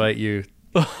Geiger invite you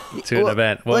to an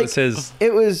event? What was his?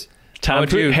 It was. Tom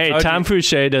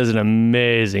Fouché does an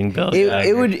amazing Bill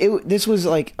Geiger. This was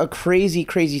like a crazy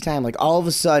time. Like all of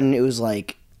a sudden, it was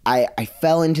like I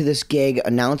fell into this gig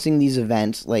announcing these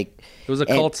events. Like It was a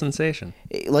cult sensation.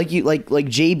 like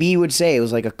JB would say, it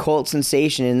was like a cult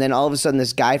sensation. And then all of a sudden,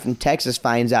 this guy from Texas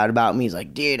finds out about me. He's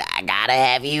like, "Dude, I gotta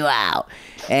have you out."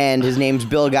 And his name's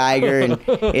Bill Geiger, and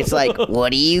it's like,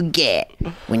 what do you get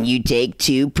when you take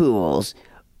 2 pools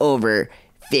over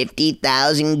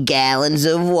 50,000 gallons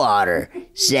of water,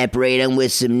 separate them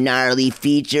with some gnarly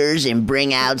features, and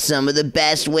bring out some of the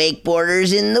best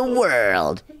wakeboarders in the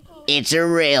world? It's a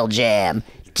rail jam,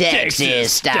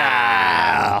 Texas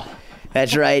style.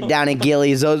 That's right, down at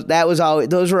Gillies.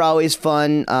 Those were always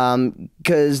fun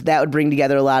because that would bring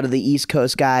together a lot of the East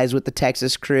Coast guys with the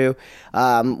Texas crew.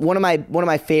 One of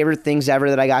my favorite things ever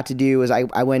that I got to do was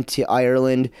I went to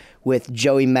Ireland with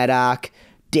Joey Meddock,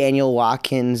 Daniel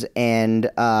Watkins, and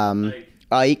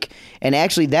Ike. And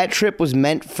actually, that trip was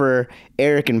meant for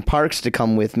Eric and Parks to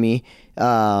come with me.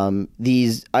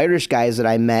 These Irish guys that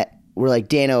I met were like,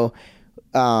 "Dano,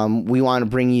 we want to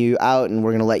bring you out, and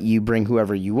we're going to let you bring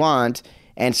whoever you want."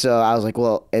 And so I was like,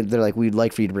 well, and they're like, "We'd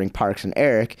like for you to bring Parks and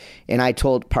Eric." And I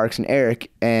told Parks and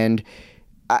Eric, and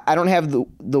I don't have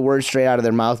the words straight out of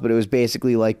their mouth, but it was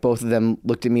basically like both of them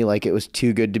looked at me like it was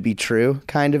too good to be true,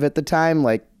 kind of at the time.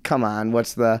 Like, come on,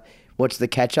 what's the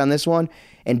catch on this one?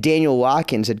 And Daniel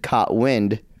Watkins had caught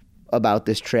wind about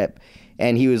this trip,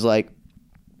 and he was like,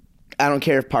 "I don't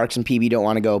care if Parks and PB don't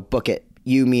want to go, book it.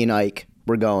 You, me, and Ike,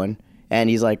 we're going." And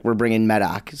he's like, "We're bringing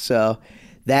Meddock." So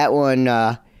that one,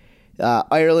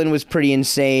 Ireland was pretty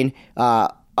insane.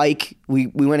 Ike, we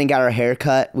went and got our hair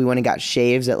cut. We went and got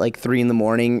shaves at like 3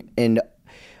 a.m. And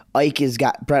Ike has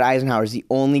got, Brett Eisenhower is the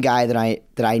only guy that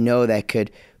I know that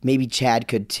could, maybe Chad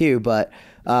could too, but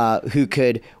who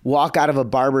could walk out of a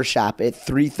barber shop at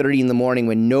 3:30 in the morning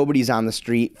when nobody's on the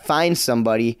street, find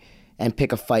somebody, and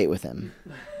pick a fight with him.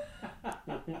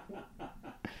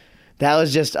 That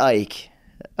was just Ike.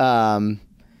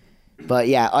 But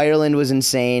yeah, Ireland was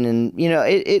insane, and you know,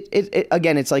 it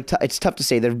again, it's like it's tough to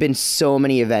say. There've been so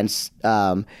many events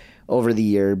over the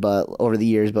years, but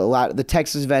a lot of the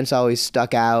Texas events always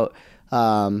stuck out.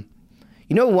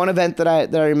 You know, one event that I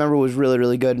remember was really,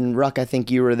 really good, and Ruck, I think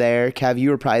you were there. Kev,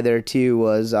 you were probably there too.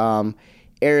 Was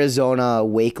Arizona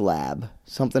Wake Lab?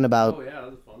 Something about Oh yeah, that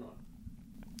was a fun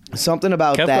one. something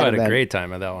about Kevko that had event. a great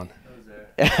time at that one.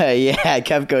 Yeah,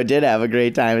 Kevko did have a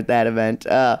great time at that event.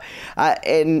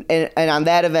 And on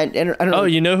that event, and I don't know. Oh,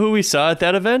 you know who we saw at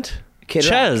that event? Kid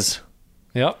Ches.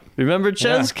 Yep. Remember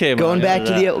Ches came going on? back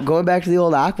to the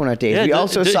old Aquanut days. We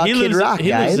also saw Kid Rock, He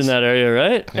guys. lives in that area,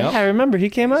 right? Yep. Yeah, I remember he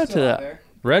came out to that.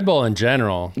 Red Bull in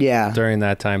general, Yeah. during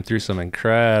that time threw some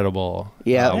incredible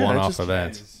one-off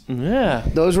events. Yeah.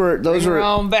 Those were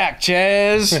on back,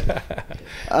 Chaz.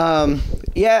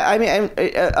 yeah. I mean,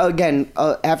 again,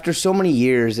 after so many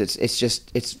years,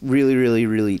 it's really, really,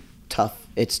 really tough.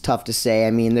 It's tough to say.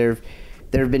 I mean, there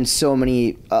have been so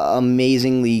many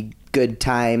amazingly good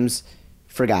times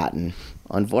forgotten,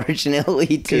 unfortunately,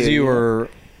 too. Because you were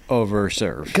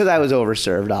overserved. Because I was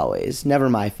overserved always. Never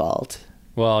my fault.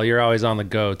 Well, you're always on the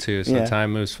go too, so Yeah.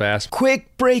 time moves fast.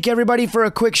 Quick break, everybody, for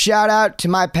a quick shout out to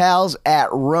my pals at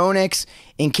Ronix.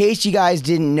 In case you guys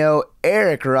didn't know,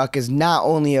 Erik Ruck is not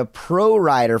only a pro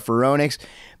rider for Ronix,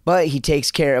 but he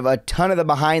takes care of a ton of the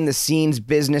behind-the-scenes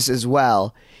business as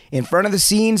well. In front of the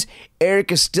scenes,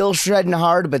 Erik is still shredding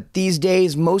hard, but these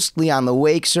days, mostly on the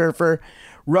wake surfer.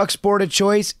 Ruck's board of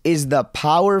choice is the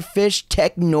Powerfish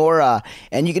Technora,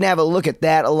 and you can have a look at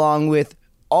that along with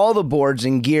all the boards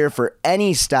and gear for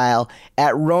any style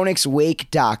at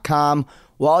ronixwake.com.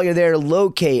 While you're there,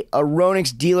 locate a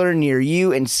Ronix dealer near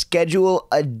you and schedule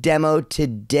a demo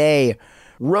today.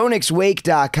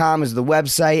 ronixwake.com is the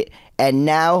website. And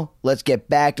now, let's get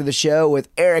back to the show with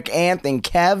Erik, Anth, and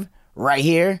Kev right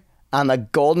here on the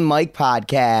Golden Mike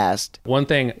Podcast. One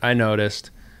thing I noticed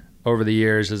over the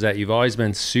years is that you've always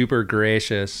been super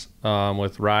gracious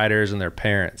with riders and their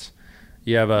parents.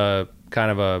 You have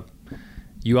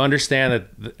you understand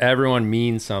that everyone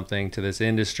means something to this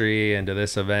industry and to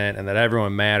this event, and that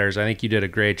everyone matters. I think you did a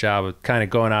great job of kind of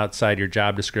going outside your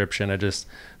job description of just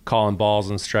calling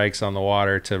balls and strikes on the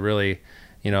water to really,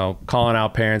 calling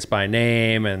out parents by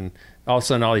name. And all of a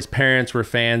sudden all these parents were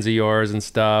fans of yours and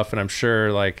stuff. And I'm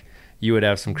sure like you would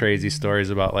have some crazy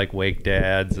stories about like wake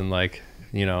dads and like,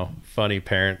 funny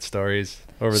parent stories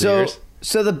over the years.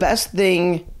 So the best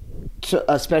thing,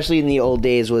 especially in the old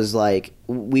days, was like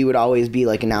we would always be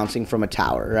like announcing from a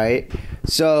tower, right?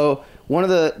 So one of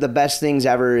the best things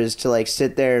ever is to like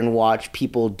sit there and watch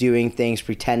people doing things,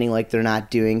 pretending like they're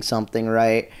not doing something,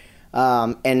 right?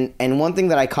 And one thing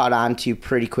that I caught on to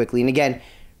pretty quickly, and again,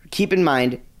 keep in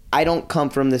mind, I don't come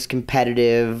from this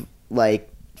competitive like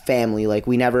family. Like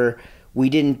we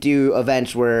didn't do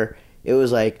events where it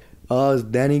was like, oh, is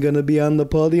Danny gonna be on the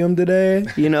podium today?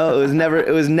 It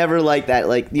was never like that.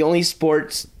 Like the only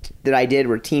sports that I did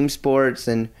were team sports,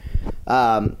 and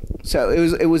so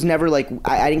it was never like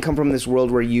I didn't come from this world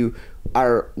where you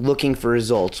are looking for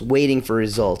results, waiting for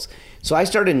results. So I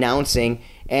started announcing,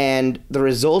 and the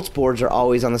results boards are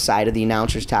always on the side of the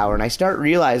announcer's tower, and I start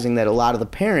realizing that a lot of the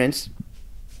parents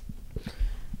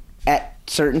at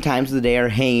certain times of the day are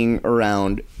hanging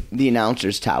around the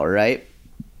announcer's tower, right?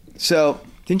 So.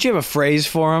 Didn't you have a phrase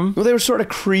for them? Well, they were sort of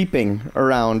creeping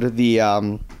around the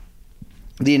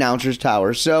announcer's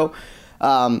tower. So,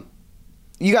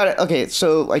 you got to, okay,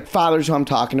 so like fathers who I'm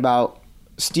talking about,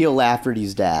 Steele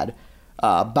Lafferty's dad,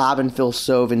 Bob and Phil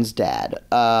Sovin's dad,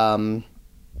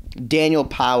 Daniel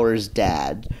Powers'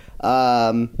 dad.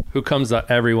 Who comes to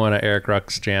every one of Erik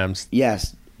Ruck's jams.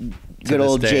 Yes. Good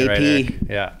old day, JP. Right,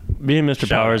 yeah. Me and Mr.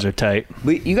 Powers are tight.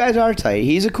 You guys are tight.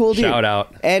 He's a cool dude. Shout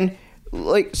out. And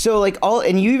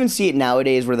and you even see it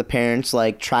nowadays where the parents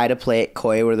like try to play it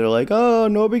coy, where they're like, oh,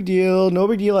 no big deal.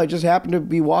 I just happened to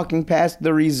be walking past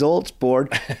the results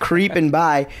board, creeping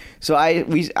by. So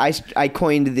I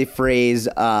coined the phrase,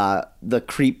 the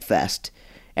Creep Fest.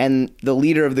 And the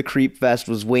leader of the Creep Fest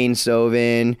was Wayne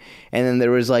Sovin, and then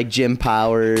there was like Jim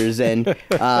Powers, and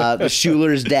the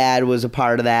Schuler's dad was a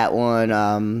part of that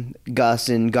one. Gus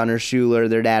and Gunnar Schuler,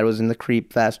 their dad was in the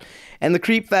Creep Fest. And the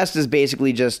Creep Fest is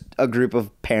basically just a group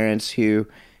of parents who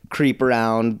creep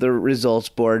around the results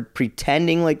board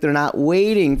pretending like they're not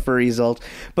waiting for results,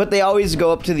 but they always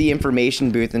go up to the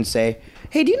information booth and say,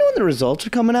 hey, do you know when the results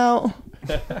are coming out?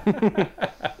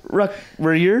 Ruck,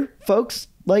 were your folks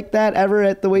like that ever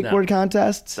at the wakeboard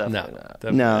contests?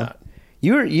 Definitely No.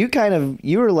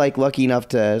 You were like lucky enough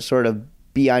to sort of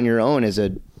be on your own as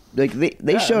a, like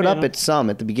they showed up at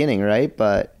some at the beginning, right?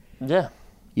 But yeah,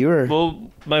 you were.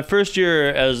 Well, my first year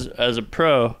as a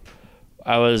pro,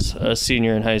 I was a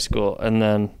senior in high school, and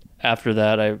then after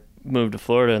that I moved to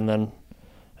Florida, and then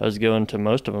I was going to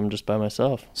most of them just by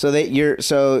myself. So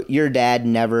your dad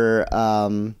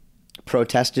never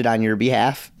protested on your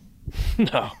behalf?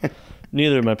 No.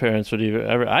 Neither of my parents would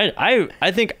ever.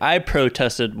 I think I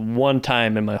protested one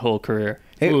time in my whole career.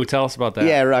 Ooh, tell us about that.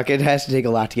 Yeah, Ruck, it has to take a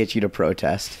lot to get you to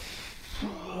protest.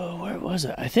 Where was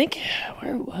it?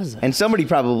 Where was it? And somebody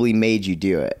probably made you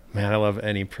do it. Man, I love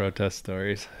any protest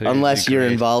stories. Unless you're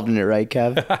involved in it, right,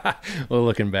 Kev? Well,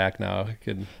 looking back now,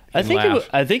 I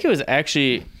think it was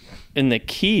actually in the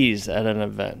Keys at an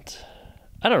event.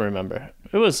 I don't remember.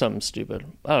 It was something stupid.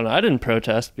 I don't know. I didn't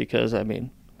protest because, I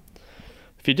mean,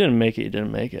 if you didn't make it, you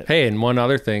didn't make it. Hey, and one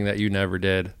other thing that you never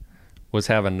did was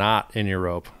have a knot in your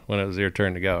rope when it was your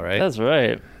turn to go, right? That's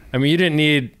right. I mean, you didn't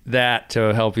need that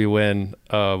to help you win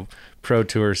a Pro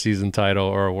Tour season title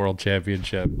or a world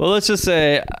championship. Well, let's just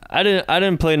say I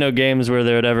didn't play no games where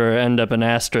there would ever end up an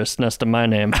asterisk next to my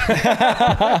name.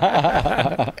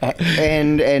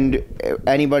 And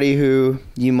anybody who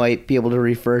you might be able to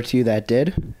refer to that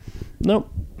did? Nope.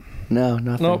 No,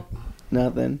 nothing. Nope.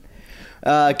 Nothing.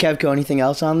 Kevco, anything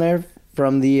else on there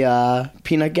from the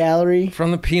peanut gallery?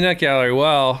 From the peanut gallery,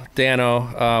 well,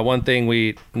 Dano, one thing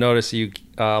we noticed you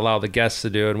allow the guests to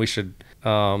do, and we should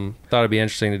thought it'd be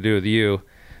interesting to do with you.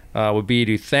 would be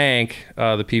to thank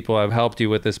the people who have helped you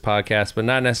with this podcast, but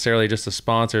not necessarily just the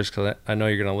sponsors, because I know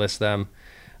you're going to list them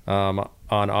on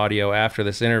audio after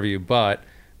this interview, but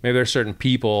maybe there's certain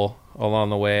people along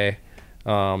the way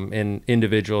and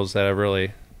individuals that have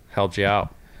really helped you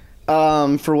out.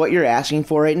 For what you're asking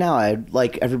for right now, I'd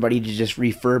like everybody to just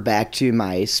refer back to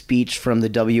my speech from the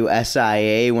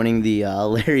WSIA winning the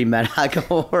Larry Meddock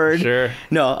Award. Sure.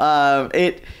 No,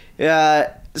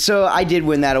 so I did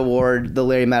win that award, the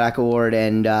Larry Meddock Award,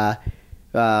 and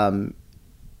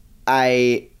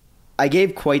I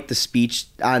gave quite the speech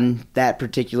on that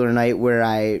particular night where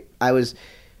I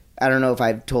don't know if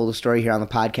I've told the story here on the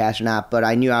podcast or not, but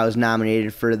I knew I was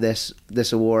nominated for this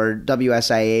award.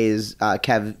 WSIA is,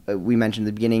 Kev, we mentioned at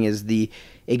the beginning, is the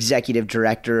executive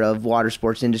director of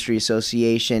Watersports Industry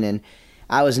Association, and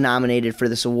I was nominated for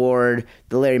this award,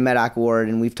 the Larry Meddock Award,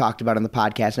 and we've talked about it on the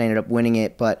podcast, and I ended up winning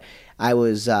it, but I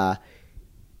was,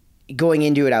 going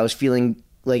into it, I was feeling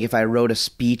like if I wrote a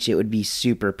speech, it would be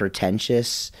super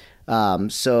pretentious.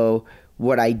 So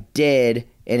what I did,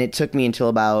 and it took me until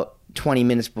about 20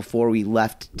 minutes before we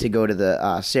left to go to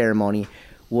the ceremony,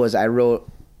 was I wrote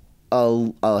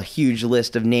a huge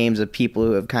list of names of people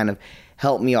who have kind of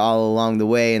helped me all along the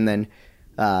way, and then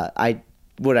I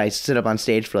sit up on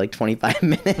stage for like 25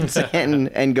 minutes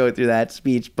and go through that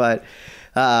speech. But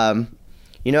to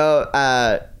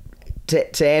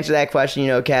answer that question,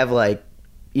 Kev, like,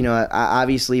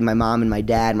 obviously my mom and my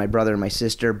dad, my brother and my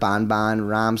sister, Bonbon,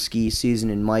 Romsky, Susan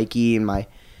and Mikey, and my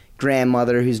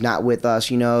grandmother who's not with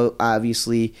us,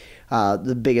 obviously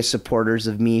the biggest supporters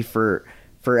of me for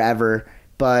forever.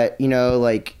 But,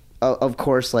 of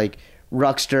course, like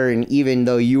Ruckster, and even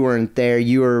though you weren't there,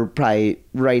 you were probably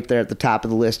right there at the top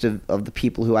of the list of the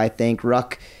people who I thank.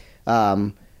 Ruck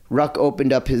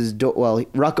opened up his door. Well,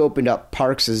 Ruck opened up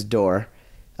Parks's door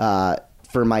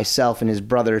for myself and his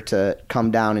brother to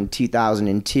come down in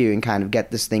 2002 and kind of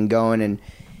get this thing going. And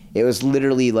it was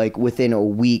literally like within a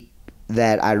week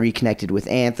that I reconnected with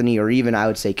Anthony, or even I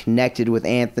would say connected with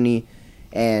Anthony.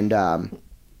 And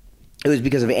it was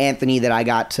because of Anthony that I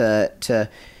got to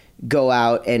go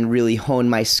out and really hone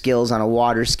my skills on a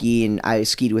water ski. And I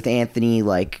skied with Anthony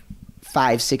like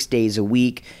 5-6 days a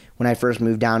week when I first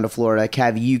moved down to Florida.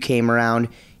 Kev, you came around.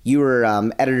 You were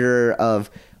editor of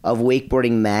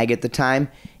Wakeboarding Mag at the time.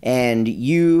 And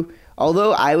you,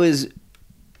 although I was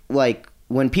like,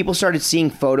 when people started seeing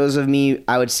photos of me,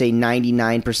 I would say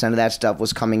 99% of that stuff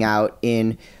was coming out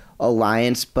in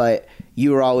Alliance, but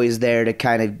you were always there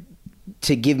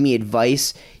to give me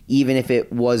advice, even if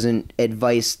it wasn't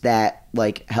advice that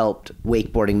like helped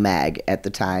Wakeboarding Mag at the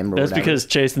time. That's whatever. Because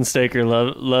Chase and Staker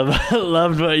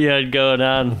loved what you had going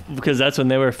on, because that's when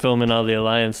they were filming all the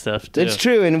Alliance stuff too. It's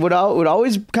true, and what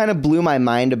always kind of blew my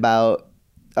mind about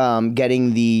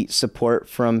getting the support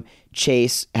from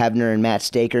Chase Hebner and Matt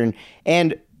Staker,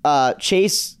 and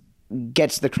Chase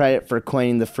gets the credit for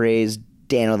coining the phrase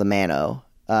Dano the Mano.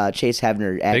 Chase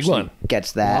Hebner actually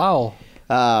gets that. Wow.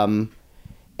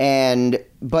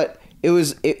 But it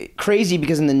was crazy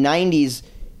because in the 90s,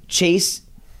 Chase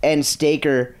and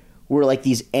Staker were like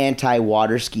these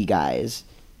anti-water ski guys,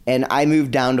 and I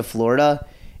moved down to Florida,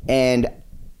 and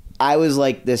I was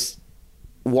like this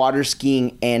water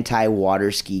skiing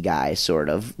anti-water ski guy, sort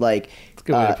of like.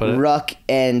 Ruck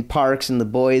and Parks and the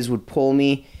boys would pull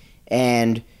me,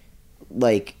 and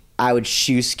like I would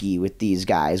shoe ski with these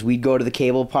guys. We'd go to the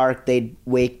cable park, they'd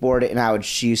wakeboard it, and I would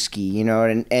shoe ski,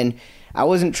 and I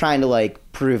wasn't trying to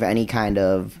like prove any kind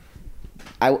of.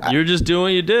 You were just doing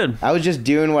what you did. I was just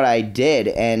doing what I did,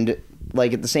 and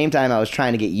like at the same time, I was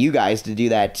trying to get you guys to do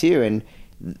that too, and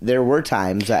there were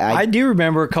times I do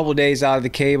remember a couple of days out of the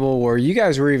cable where you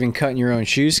guys were even cutting your own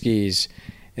shoe skis.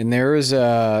 And there was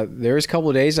a couple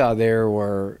of days out there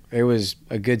where it was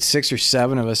a good 6 or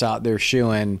 7 of us out there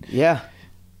shoeing. Yeah,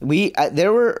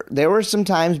 there were some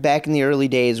times back in the early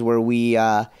days where we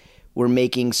were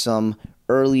making some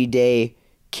early day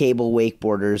cable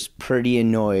wakeboarders pretty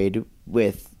annoyed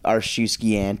with our shoe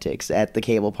ski antics at the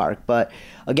cable park. But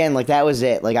again, like that was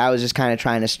it. Like I was just kind of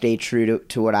trying to stay true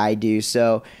to what I do.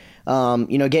 So.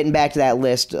 Getting back to that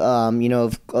list,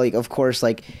 of course,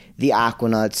 like the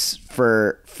Aquanuts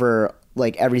for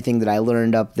like everything that I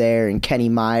learned up there, and Kenny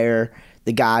Meyer,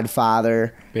 the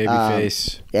Godfather,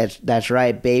 Babyface. That's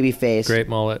right, Babyface. Great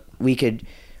mullet. We could.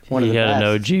 He had an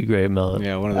OG great mullet.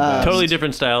 Yeah, one of the best. Totally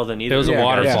different style than either. It was a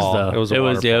waterfall. Though. It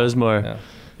was more. Yeah.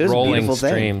 It was rolling a beautiful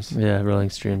streams. thing. Yeah, rolling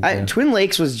streams. Twin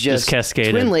Lakes was just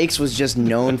cascaded. Twin Lakes was just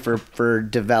known for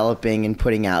developing and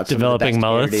putting out some developing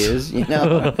of the best mullets.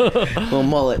 hairdos, little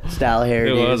mullet style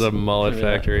hairdos. It was a mullet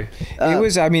factory. It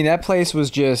was. I mean, that place was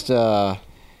just.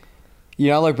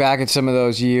 I look back at some of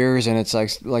those years, and it's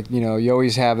like you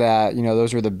always have that.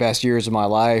 Those were the best years of my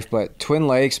life. But Twin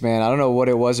Lakes, man, I don't know what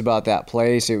it was about that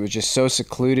place. It was just so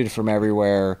secluded from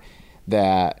everywhere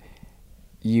that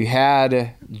you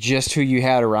had just who you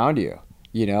had around you.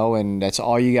 And that's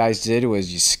all you guys did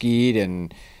was you skied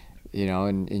and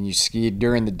you skied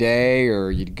during the day,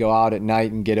 or you'd go out at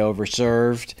night and get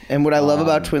overserved. And what I love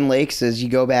about Twin Lakes is you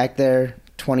go back there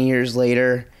 20 years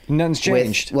later. Nothing's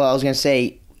changed. I was going to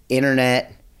say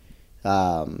internet,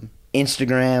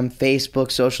 Instagram,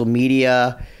 Facebook, social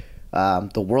media,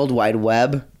 the World Wide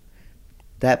Web.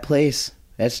 That place,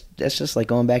 that's just like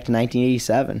going back to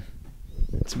 1987.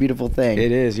 It's a beautiful thing.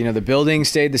 It is. The buildings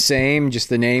stayed the same, just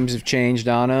the names have changed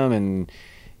on them, and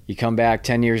you come back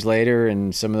 10 years later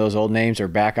and some of those old names are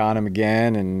back on them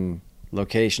again, and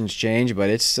locations change, but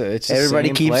it's everybody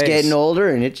the same keeps place. getting older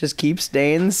and it just keeps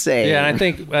staying the same. Yeah,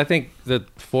 and I think the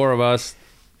four of us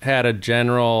had a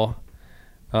general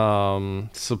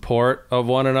support of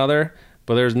one another,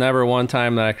 but there's never one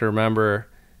time that I can remember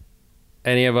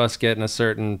any of us getting a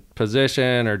certain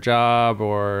position or job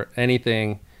or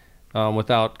anything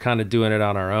without kind of doing it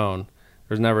on our own.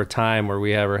 There's never a time where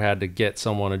we ever had to get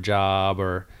someone a job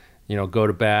or, go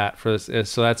to bat for this.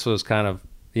 So that's what's kind of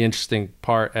the interesting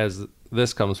part as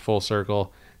this comes full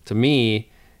circle to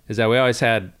me, is that we always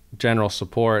had general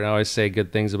support, and I always say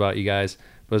good things about you guys,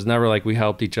 but it's never like we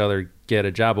helped each other get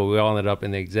a job, but we all ended up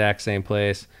in the exact same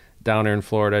place down here in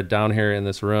Florida, down here in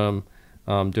this room,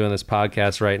 doing this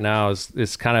podcast right now.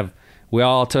 It's kind of, we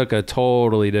all took a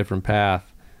totally different path.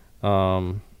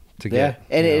 It's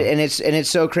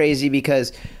so crazy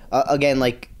because again,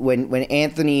 like when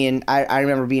Anthony and I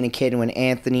remember being a kid, and when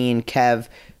Anthony and Kev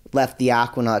left the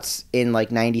Aquanuts in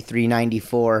like 93,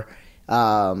 94,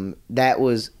 that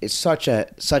was such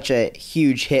a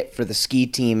huge hit for the ski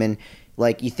team. And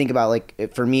like you think about,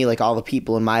 like for me, like all the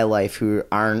people in my life who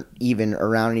aren't even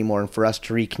around anymore, and for us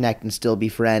to reconnect and still be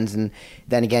friends. And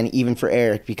then again, even for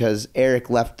Erik, because Erik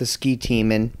left the ski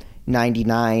team in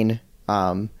 99,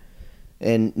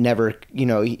 and never,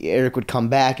 Erik would come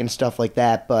back and stuff like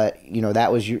that. But,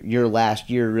 that was your last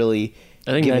year really.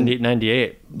 I think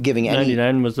 98. Giving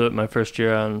 99 was my first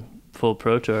year on full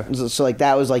Pro Tour. So like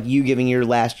that was like you giving your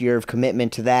last year of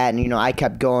commitment to that. And, I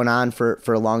kept going on for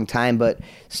a long time. But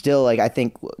still, like I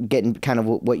think getting kind of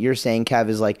what you're saying, Kev,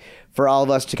 is like for all of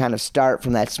us to kind of start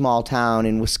from that small town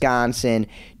in Wisconsin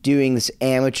doing this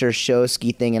amateur show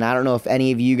ski thing. And I don't know if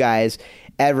any of you guys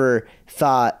ever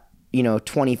thought,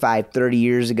 25, 30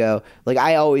 years ago, like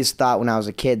I always thought when I was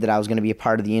a kid that I was going to be a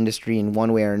part of the industry in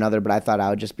one way or another, but I thought I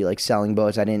would just be like selling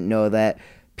boats. I didn't know that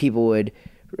people would,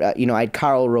 I had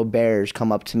Carl Roberts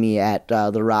come up to me at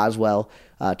the Roswell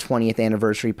 20th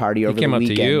anniversary party over the weekend.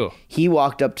 He came up to you. He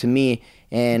walked up to me,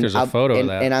 and there's a photo of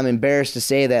that. And I'm embarrassed to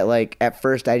say that, like, at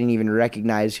first I didn't even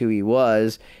recognize who he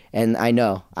was, and I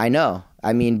know. I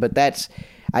mean, but that's,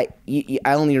 I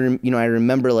only, I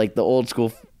remember like the old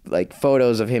school like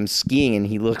photos of him skiing, and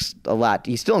he looks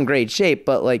he's still in great shape,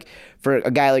 but like for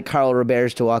a guy like Carl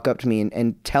Roberts to walk up to me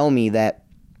and tell me that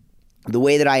the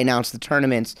way that I announce the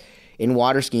tournaments in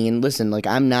water skiing, and listen, like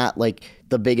I'm not like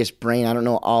the biggest brain, I don't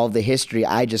know all of the history,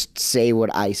 I just say what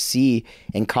I see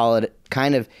and call it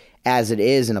kind of as it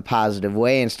is in a positive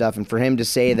way and stuff. And for him to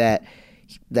say that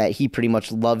he pretty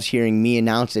much loves hearing me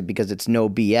announce it because it's no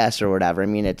BS or whatever. I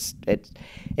mean, it's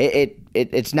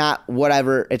not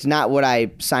whatever. It's not what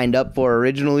I signed up for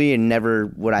originally, and never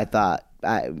what I thought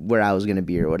where I was going to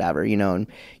be or whatever. And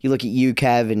you look at you,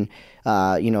 Kev, and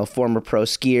former pro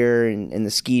skier and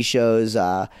the ski shows,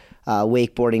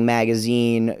 Wakeboarding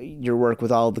Magazine, your work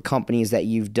with all the companies that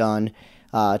you've done,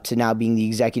 to now being the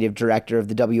executive director of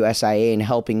the WSIA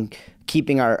and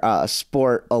keeping our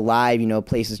sport alive,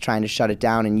 places trying to shut it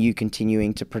down and you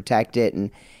continuing to protect it.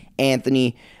 And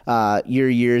Anthony, your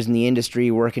years in the industry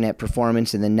working at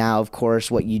Performance, and then now, of course,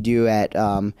 what you do at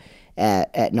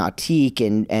Nautique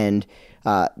and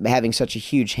having such a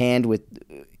huge hand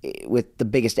with the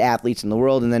biggest athletes in the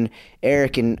world. And then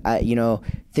Erik, and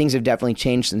things have definitely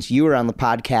changed since you were on the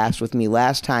podcast with me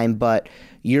last time, but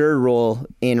your role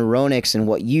in Ronix and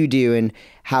what you do and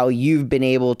how you've been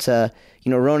able to,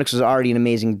 Ronix was already an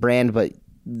amazing brand, but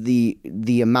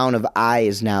the amount of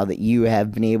eyes now that you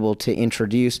have been able to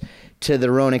introduce to the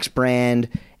Ronix brand,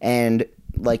 and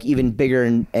like even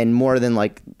bigger and more than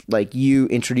like you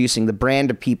introducing the brand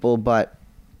to people, but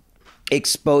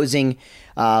exposing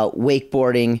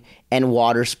wakeboarding and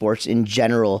water sports in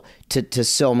general to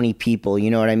so many people, you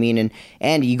know what I mean?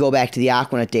 And you go back to the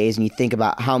Aquanut days and you think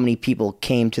about how many people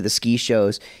came to the ski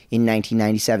shows in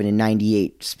 1997 and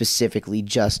 98 specifically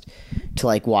just to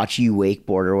like watch you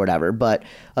wakeboard or whatever. But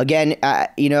again,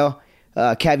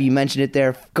 Kev, you mentioned it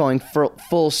there, going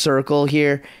full circle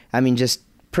here. I mean, just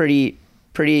pretty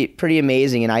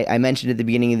amazing. And I mentioned at the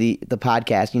beginning of the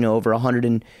podcast, over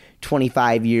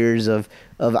 125 years of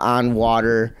on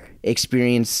water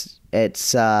experience.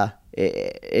 It's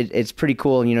pretty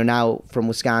cool. Now from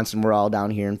Wisconsin, we're all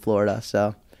down here in Florida.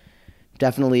 So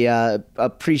definitely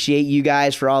appreciate you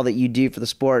guys for all that you do for the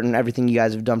sport and everything you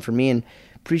guys have done for me. And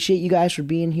appreciate you guys for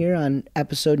being here on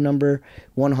episode number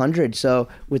 100. So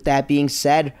with that being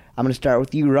said, I'm going to start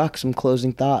with you, Ruck, some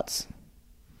closing thoughts.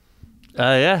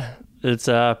 Yeah, it's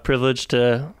a privilege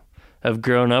to have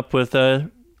grown up with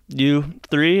you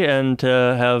three and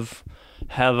to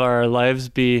have our lives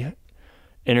be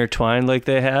intertwined like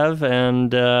they have.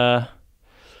 And,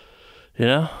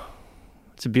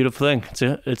 it's a beautiful thing.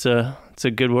 It's a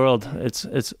good world.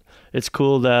 It's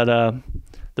cool that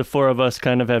the four of us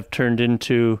kind of have turned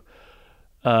into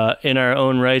in our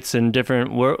own rights in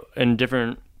different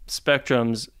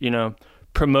spectrums,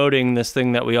 promoting this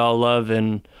thing that we all love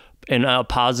in a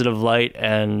positive light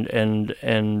and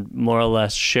more or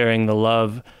less sharing the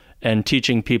love and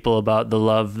teaching people about the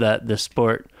love that the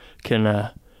sport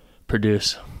can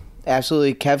produce.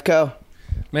 Absolutely. Kevco?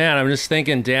 Man, I'm just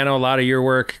thinking, Dano, a lot of your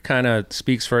work kind of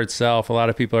speaks for itself. A lot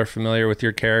of people are familiar with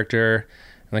your character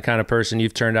and the kind of person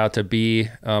you've turned out to be.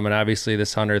 And obviously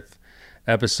this 100th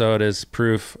episode is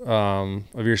proof of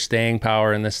your staying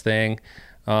power in this thing.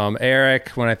 Erik,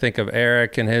 when I think of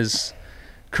Erik and his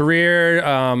career,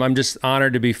 I'm just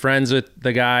honored to be friends with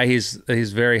the guy. He's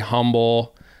very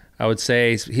humble. I would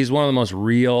say he's one of the most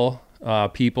real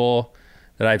people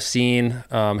that I've seen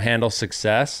handle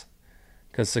success.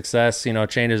 Because success,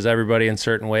 changes everybody in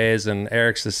certain ways. And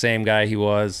Erik's the same guy he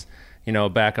was,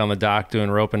 back on the dock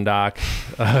doing rope and dock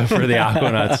for the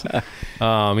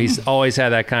Aquanuts. He's always had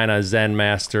that kind of Zen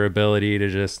master ability to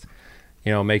just,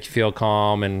 make you feel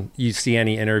calm. And you see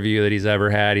any interview that he's ever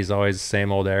had, he's always the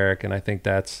same old Erik. And I think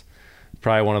that's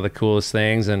probably one of the coolest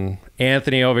things. And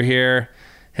Anthony over here,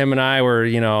 him and I were,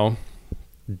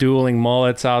 dueling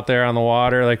mullets out there on the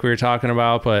water like we were talking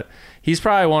about. But he's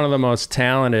probably one of the most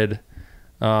talented.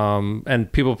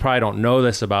 And people probably don't know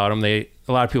this about him. A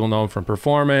lot of people know him from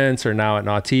performance or now at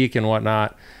Nautique and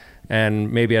whatnot,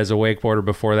 and maybe as a wakeboarder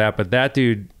before that. But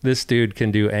this dude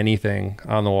can do anything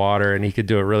on the water, and he could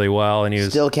do it really well. And he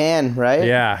still can, right?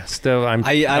 Yeah, still.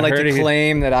 I like to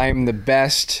claim that I'm the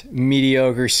best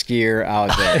mediocre skier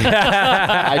out there.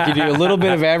 I can do a little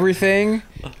bit of everything.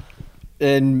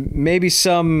 And maybe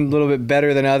some a little bit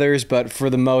better than others, but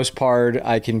for the most part,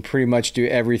 I can pretty much do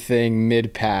everything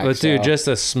mid-pack. But dude, just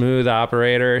a smooth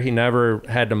operator. He never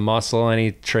had to muscle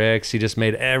any tricks. He just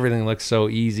made everything look so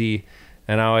easy.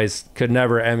 And I always could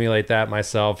never emulate that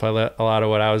myself. A lot of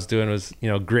what I was doing was,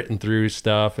 gritting through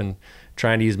stuff and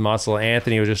trying to use muscle.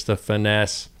 Anthony was just a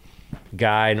finesse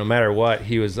guy, no matter what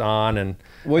he was on. And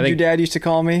what your dad used to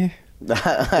call me?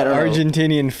 I don't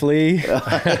Argentinian flea.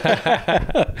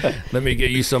 Let me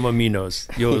get you some aminos.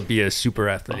 You'll be a super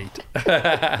athlete.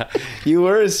 You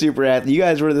were a super athlete. You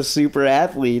guys were the super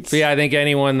athletes. But yeah, I think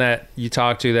anyone that you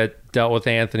talk to that dealt with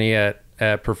Anthony at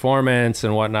performance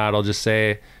and whatnot will just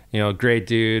say, great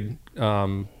dude,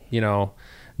 no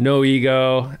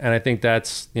ego. And I think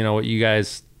that's, what you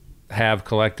guys have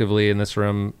collectively in this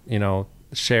room,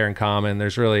 share in common.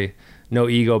 There's really no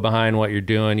ego behind what you're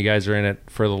doing. You guys are in it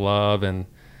for the love, and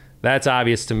that's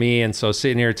obvious to me. And so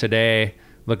sitting here today,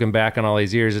 looking back on all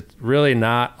these years, it's really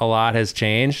not a lot has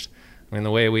changed. I mean,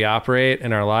 the way we operate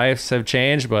in our lives have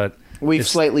changed, but we've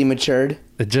slightly matured.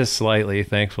 Just slightly,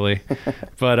 thankfully.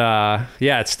 But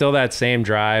it's still that same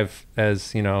drive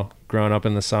as, growing up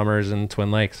in the summers in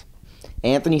Twin Lakes.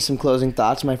 Anthony, some closing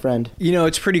thoughts, my friend.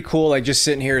 It's pretty cool, like just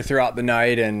sitting here throughout the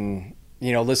night and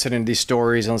listening to these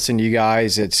stories and listening to you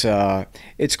guys. It's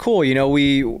cool.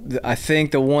 I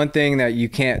think the one thing that you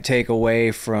can't take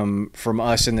away from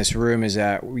us in this room is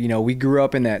that, we grew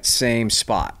up in that same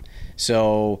spot.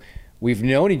 So we've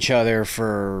known each other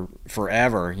for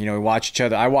forever. We watch each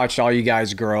other. I watched all you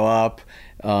guys grow up.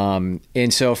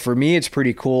 And so for me, it's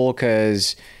pretty cool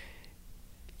because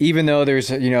even though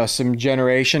there's, some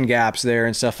generation gaps there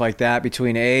and stuff like that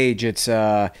between age, it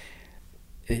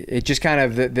just kind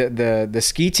of the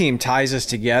ski team ties us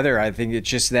together. I think it's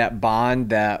just that bond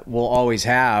that we'll always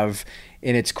have.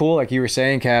 And it's cool, like you were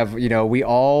saying, Kev, we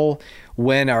all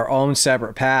went our own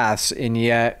separate paths, and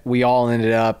yet we all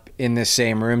ended up in this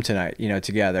same room tonight,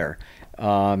 together.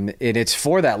 And it's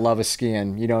for that love of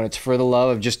skiing, and it's for the love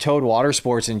of just towed water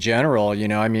sports in general.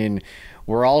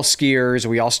 We're all skiers.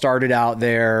 We all started out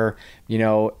there.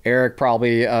 Erik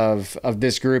probably of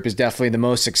this group is definitely the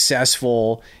most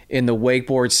successful in the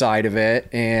wakeboard side of it.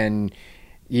 And,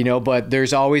 but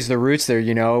there's always the roots there.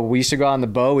 We used to go on the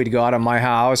boat. We'd go out of my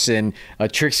house, and a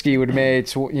trick ski would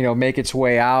make its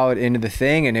way out into the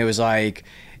thing, and it was like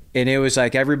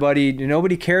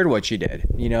nobody cared what you did.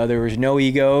 There was no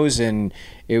egos, and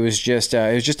it was just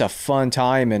a fun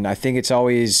time. And I think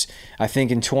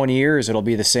in 20 years it'll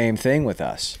be the same thing with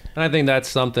us. And I think that's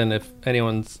something, if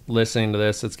anyone's listening to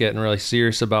this that's getting really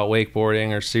serious about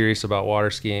wakeboarding or serious about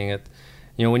water skiing,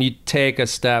 when you take a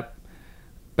step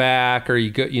back, or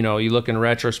you look in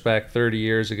retrospect 30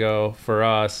 years ago for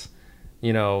us,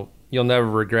 you'll never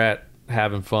regret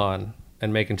having fun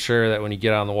and making sure that when you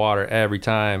get on the water every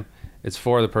time, it's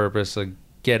for the purpose of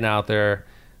getting out there,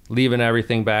 leaving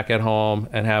everything back at home,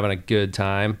 and having a good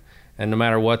time. And no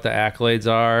matter what the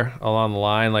accolades are along the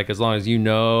line, like as long as you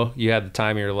had the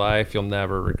time of your life, you'll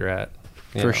never regret.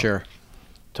 For sure.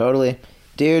 Totally.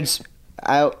 Dudes,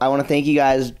 I want to thank you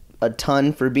guys a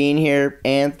ton for being here.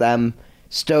 I'm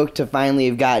stoked to finally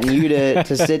have gotten you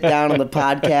to sit down on the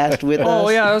podcast with us. Oh,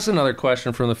 yeah, that's another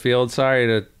question from the field. Sorry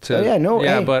to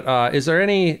hey. But is there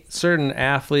any certain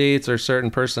athletes or certain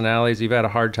personalities you've had a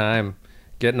hard time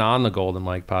getting on the Golden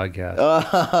Mike podcast?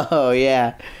 Oh,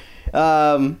 yeah.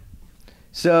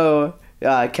 So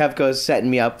Kevko's setting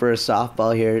me up for a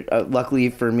softball here. Luckily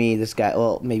for me, this guy,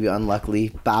 well, maybe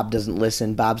unluckily, Bob doesn't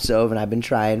listen. Bob Sove, and I've been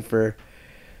trying for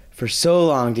so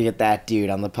long to get that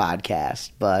dude on the podcast,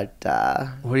 but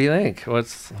what do you think?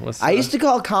 What's I used to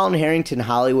call Colin Harrington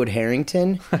Hollywood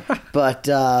Harrington, but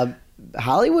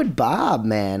Hollywood Bob,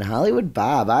 man, Hollywood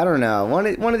Bob. I don't know.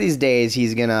 One of these days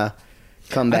he's gonna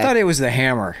come back. I thought it was the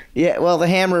Hammer. Yeah, well, the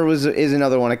Hammer is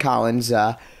another one of Colin's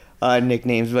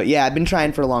nicknames, but yeah, I've been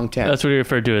trying for a long time. That's what he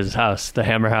referred to as his house, the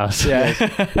Hammer House. Yeah.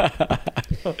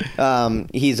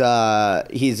 He's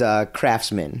a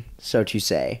craftsman, so to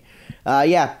say.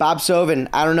 Yeah, Bob Sovin.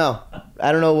 I don't know.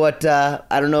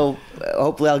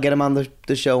 Hopefully I'll get him on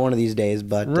the show one of these days.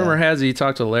 But rumor has it you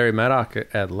talked to Larry Maddock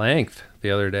at length the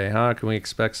other day, huh? Can we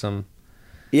expect some?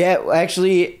 Yeah,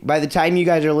 actually, by the time you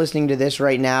guys are listening to this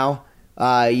right now,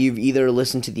 you've either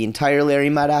listened to the entire Larry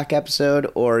Maddock episode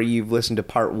or you've listened to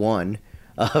part 1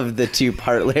 of the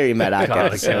 2-part Larry Maddock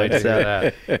episode.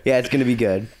 So, yeah, it's gonna be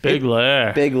good. Big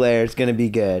Lair. It's gonna be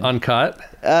good. Uncut?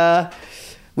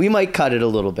 We might cut it a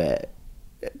little bit.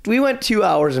 We went 2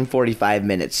 hours and 45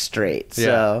 minutes straight.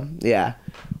 So, yeah.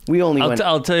 We only went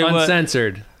I'll tell you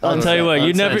uncensored. What. I'll tell you what.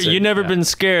 You never been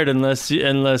scared unless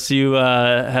you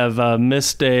have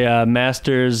missed a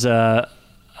Masters.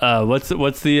 What's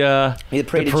the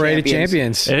Parade of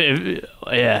Champions?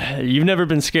 Yeah, you've never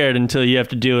been scared until you have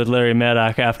to deal with Larry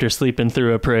Maddock after sleeping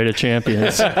through a Parade of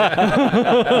Champions. I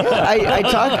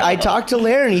talked to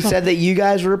Larry, and he said that you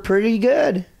guys were pretty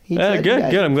good. Yeah,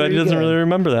 good. I'm glad he doesn't really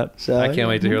remember that. So, I can't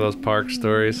wait to hear those park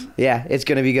stories. Yeah, it's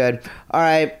going to be good. All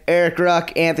right, Erik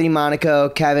Ruck, Anthony Monaco,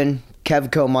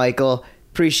 Kevco Michael.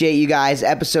 Appreciate you guys.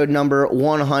 Episode number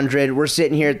 100. We're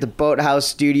sitting here at the Boathouse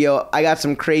studio. I got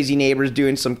some crazy neighbors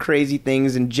doing some crazy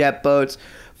things in jet boats.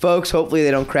 Folks, hopefully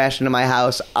they don't crash into my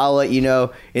house. I'll let you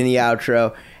know in the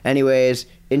outro. Anyways,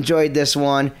 enjoyed this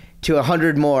one. To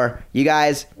 100 more. You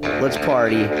guys, let's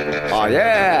party. Oh,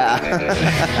 yeah.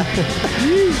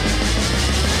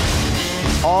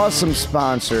 Awesome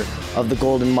sponsor of the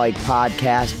Golden Mike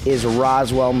podcast is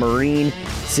Roswell Marine.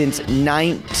 Since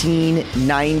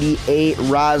 1998,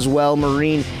 Roswell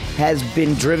Marine has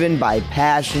been driven by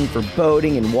passion for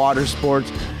boating and water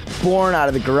sports, born out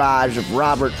of the garage of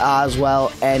Robert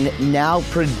Oswell and now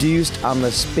produced on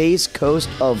the Space Coast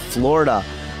of Florida.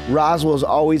 Roswell is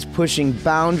always pushing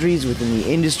boundaries within the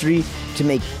industry to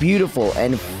make beautiful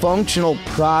and functional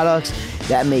products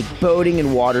that make boating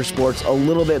and water sports a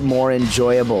little bit more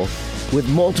enjoyable. With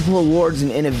multiple awards in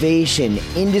innovation,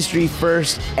 industry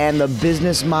first, and the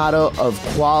business motto of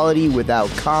quality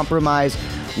without compromise,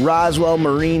 Roswell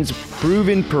Marine's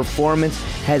proven performance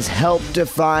has helped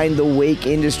define the wake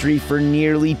industry for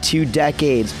nearly 2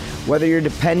 decades. Whether you're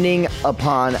depending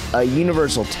upon a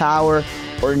Universal Tower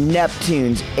or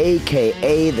Neptune's,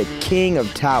 aka the king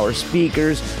of tower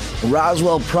speakers,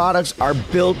 Roswell products are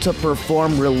built to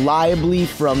perform reliably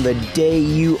from the day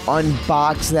you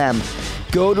unbox them.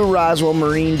 Go to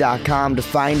RoswellMarine.com to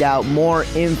find out more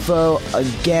info.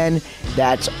 Again,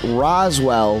 that's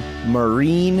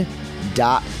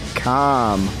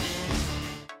RoswellMarine.com.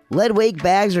 Lead Wake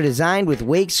bags are designed with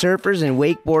wake surfers and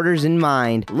wakeboarders in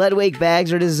mind. Lead Wake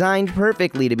bags are designed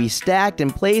perfectly to be stacked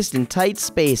and placed in tight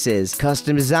spaces.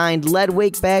 Custom designed Lead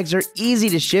Wake bags are easy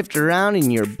to shift around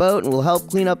in your boat and will help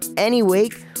clean up any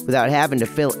wake without having to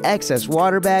fill excess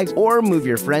water bags or move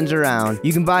your friends around.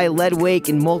 You can buy Lead Wake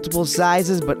in multiple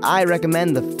sizes, but I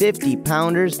recommend the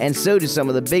 50-pounders, and so do some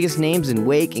of the biggest names in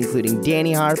wake, including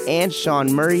Danny Harp and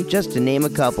Sean Murray, just to name a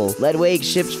couple. Lead Wake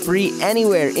ships free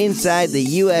anywhere inside the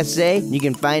USA. You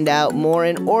can find out more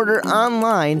and order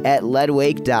online at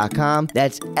leadwake.com.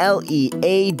 That's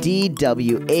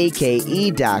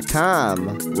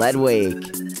LEADWAKE.com. Lead Wake.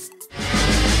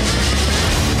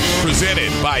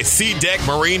 Presented by Sea Deck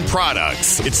Marine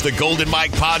Products. It's the Golden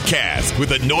Mike Podcast with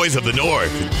the noise of the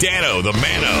North, Dano the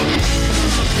Mano.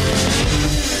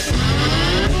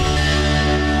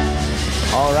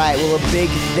 All right, well, a big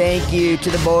thank you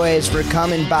to the boys for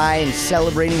coming by and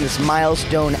celebrating this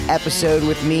milestone episode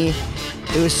with me.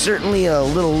 It was certainly a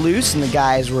little loose, and the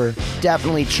guys were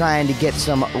definitely trying to get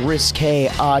some risque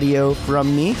audio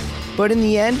from me. But in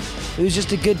the end, it was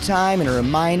just a good time and a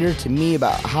reminder to me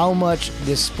about how much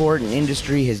this sport and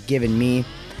industry has given me.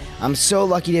 I'm so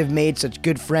lucky to have made such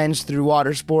good friends through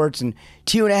water sports, and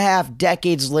 2.5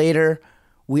 decades later,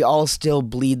 we all still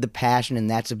bleed the passion, and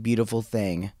that's a beautiful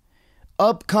thing.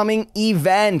 Upcoming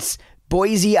events: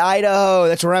 Boise, Idaho.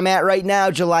 That's where I'm at right now,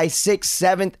 July 6th,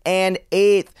 7th, and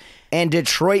 8th. And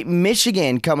Detroit,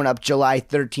 Michigan, coming up July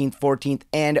 13th, 14th,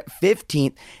 and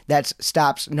 15th. That's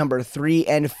stops number 3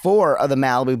 and 4 of the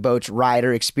Malibu Boats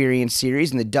Rider Experience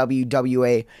Series in the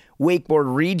WWA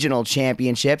Wakeboard Regional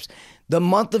Championships. The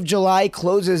month of July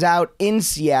closes out in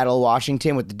Seattle,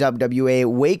 Washington with the WWA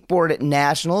Wakeboard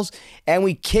Nationals, and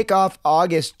we kick off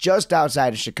August just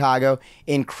outside of Chicago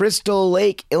in Crystal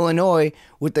Lake, Illinois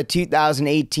with the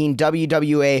 2018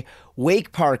 WWA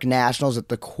Wake Park Nationals at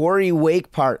the Quarry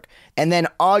Wake Park. And then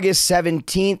August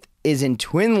 17th is in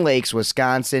Twin Lakes,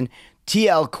 Wisconsin,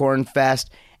 TL Cornfest,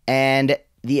 and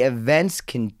the events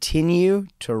continue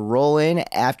to roll in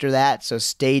after that, so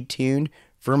stay tuned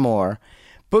for more.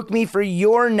 Book me for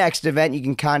your next event. You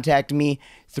can contact me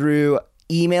through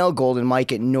email,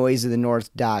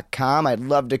 goldenmike@noiseofthenorth.com. I'd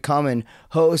love to come and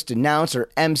host, announce, or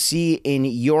MC in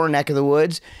your neck of the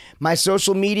woods. My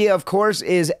social media, of course,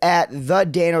 is at the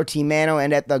Dano T Mano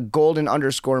and at the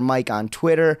golden_Mike on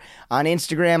Twitter. On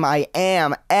Instagram, I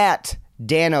am at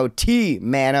Dano T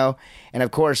Mano. And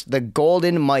of course, the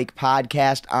Golden Mike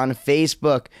Podcast on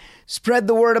Facebook. Spread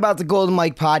the word about the Golden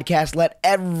Mike Podcast. Let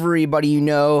everybody you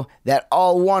know that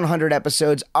all 100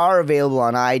 episodes are available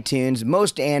on iTunes,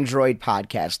 most Android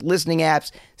podcast listening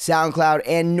apps, SoundCloud,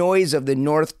 and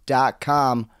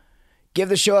noiseofthenorth.com. Give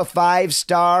the show a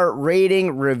 5-star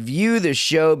rating. Review the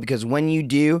show, because when you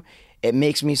do, it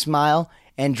makes me smile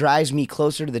and drives me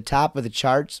closer to the top of the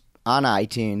charts on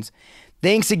iTunes.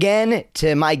 Thanks again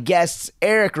to my guests,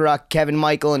 Erik Ruck, Kevin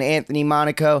Michael, and Anthony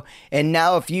Monaco. And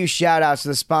now a few shout-outs to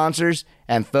the sponsors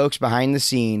and folks behind the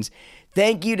scenes.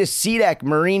 Thank you to Sea Deck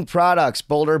Marine Products,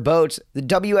 Boulder Boats, the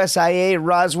WSIA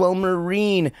Roswell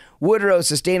Marine, Woodrow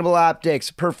Sustainable Optics,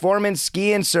 Performance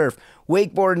Ski and Surf,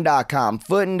 Wakeboarding.com,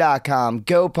 Footin.com,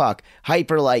 GoPuck,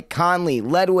 Hyperlight, Conley,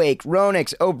 Leadwake,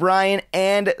 Ronix, O'Brien,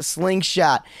 and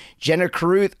Slingshot. Jenna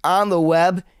Caruth on the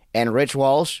web, and Rich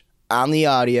Walsh on the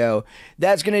audio.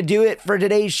 That's going to do it for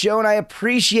today's show, and I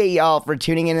appreciate y'all for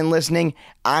tuning in and listening.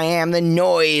 I am the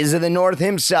noise of the North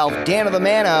himself, Dano the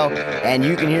Mano, and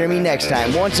you can hear me next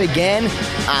time once again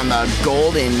on the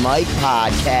Golden Mike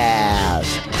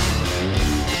Podcast.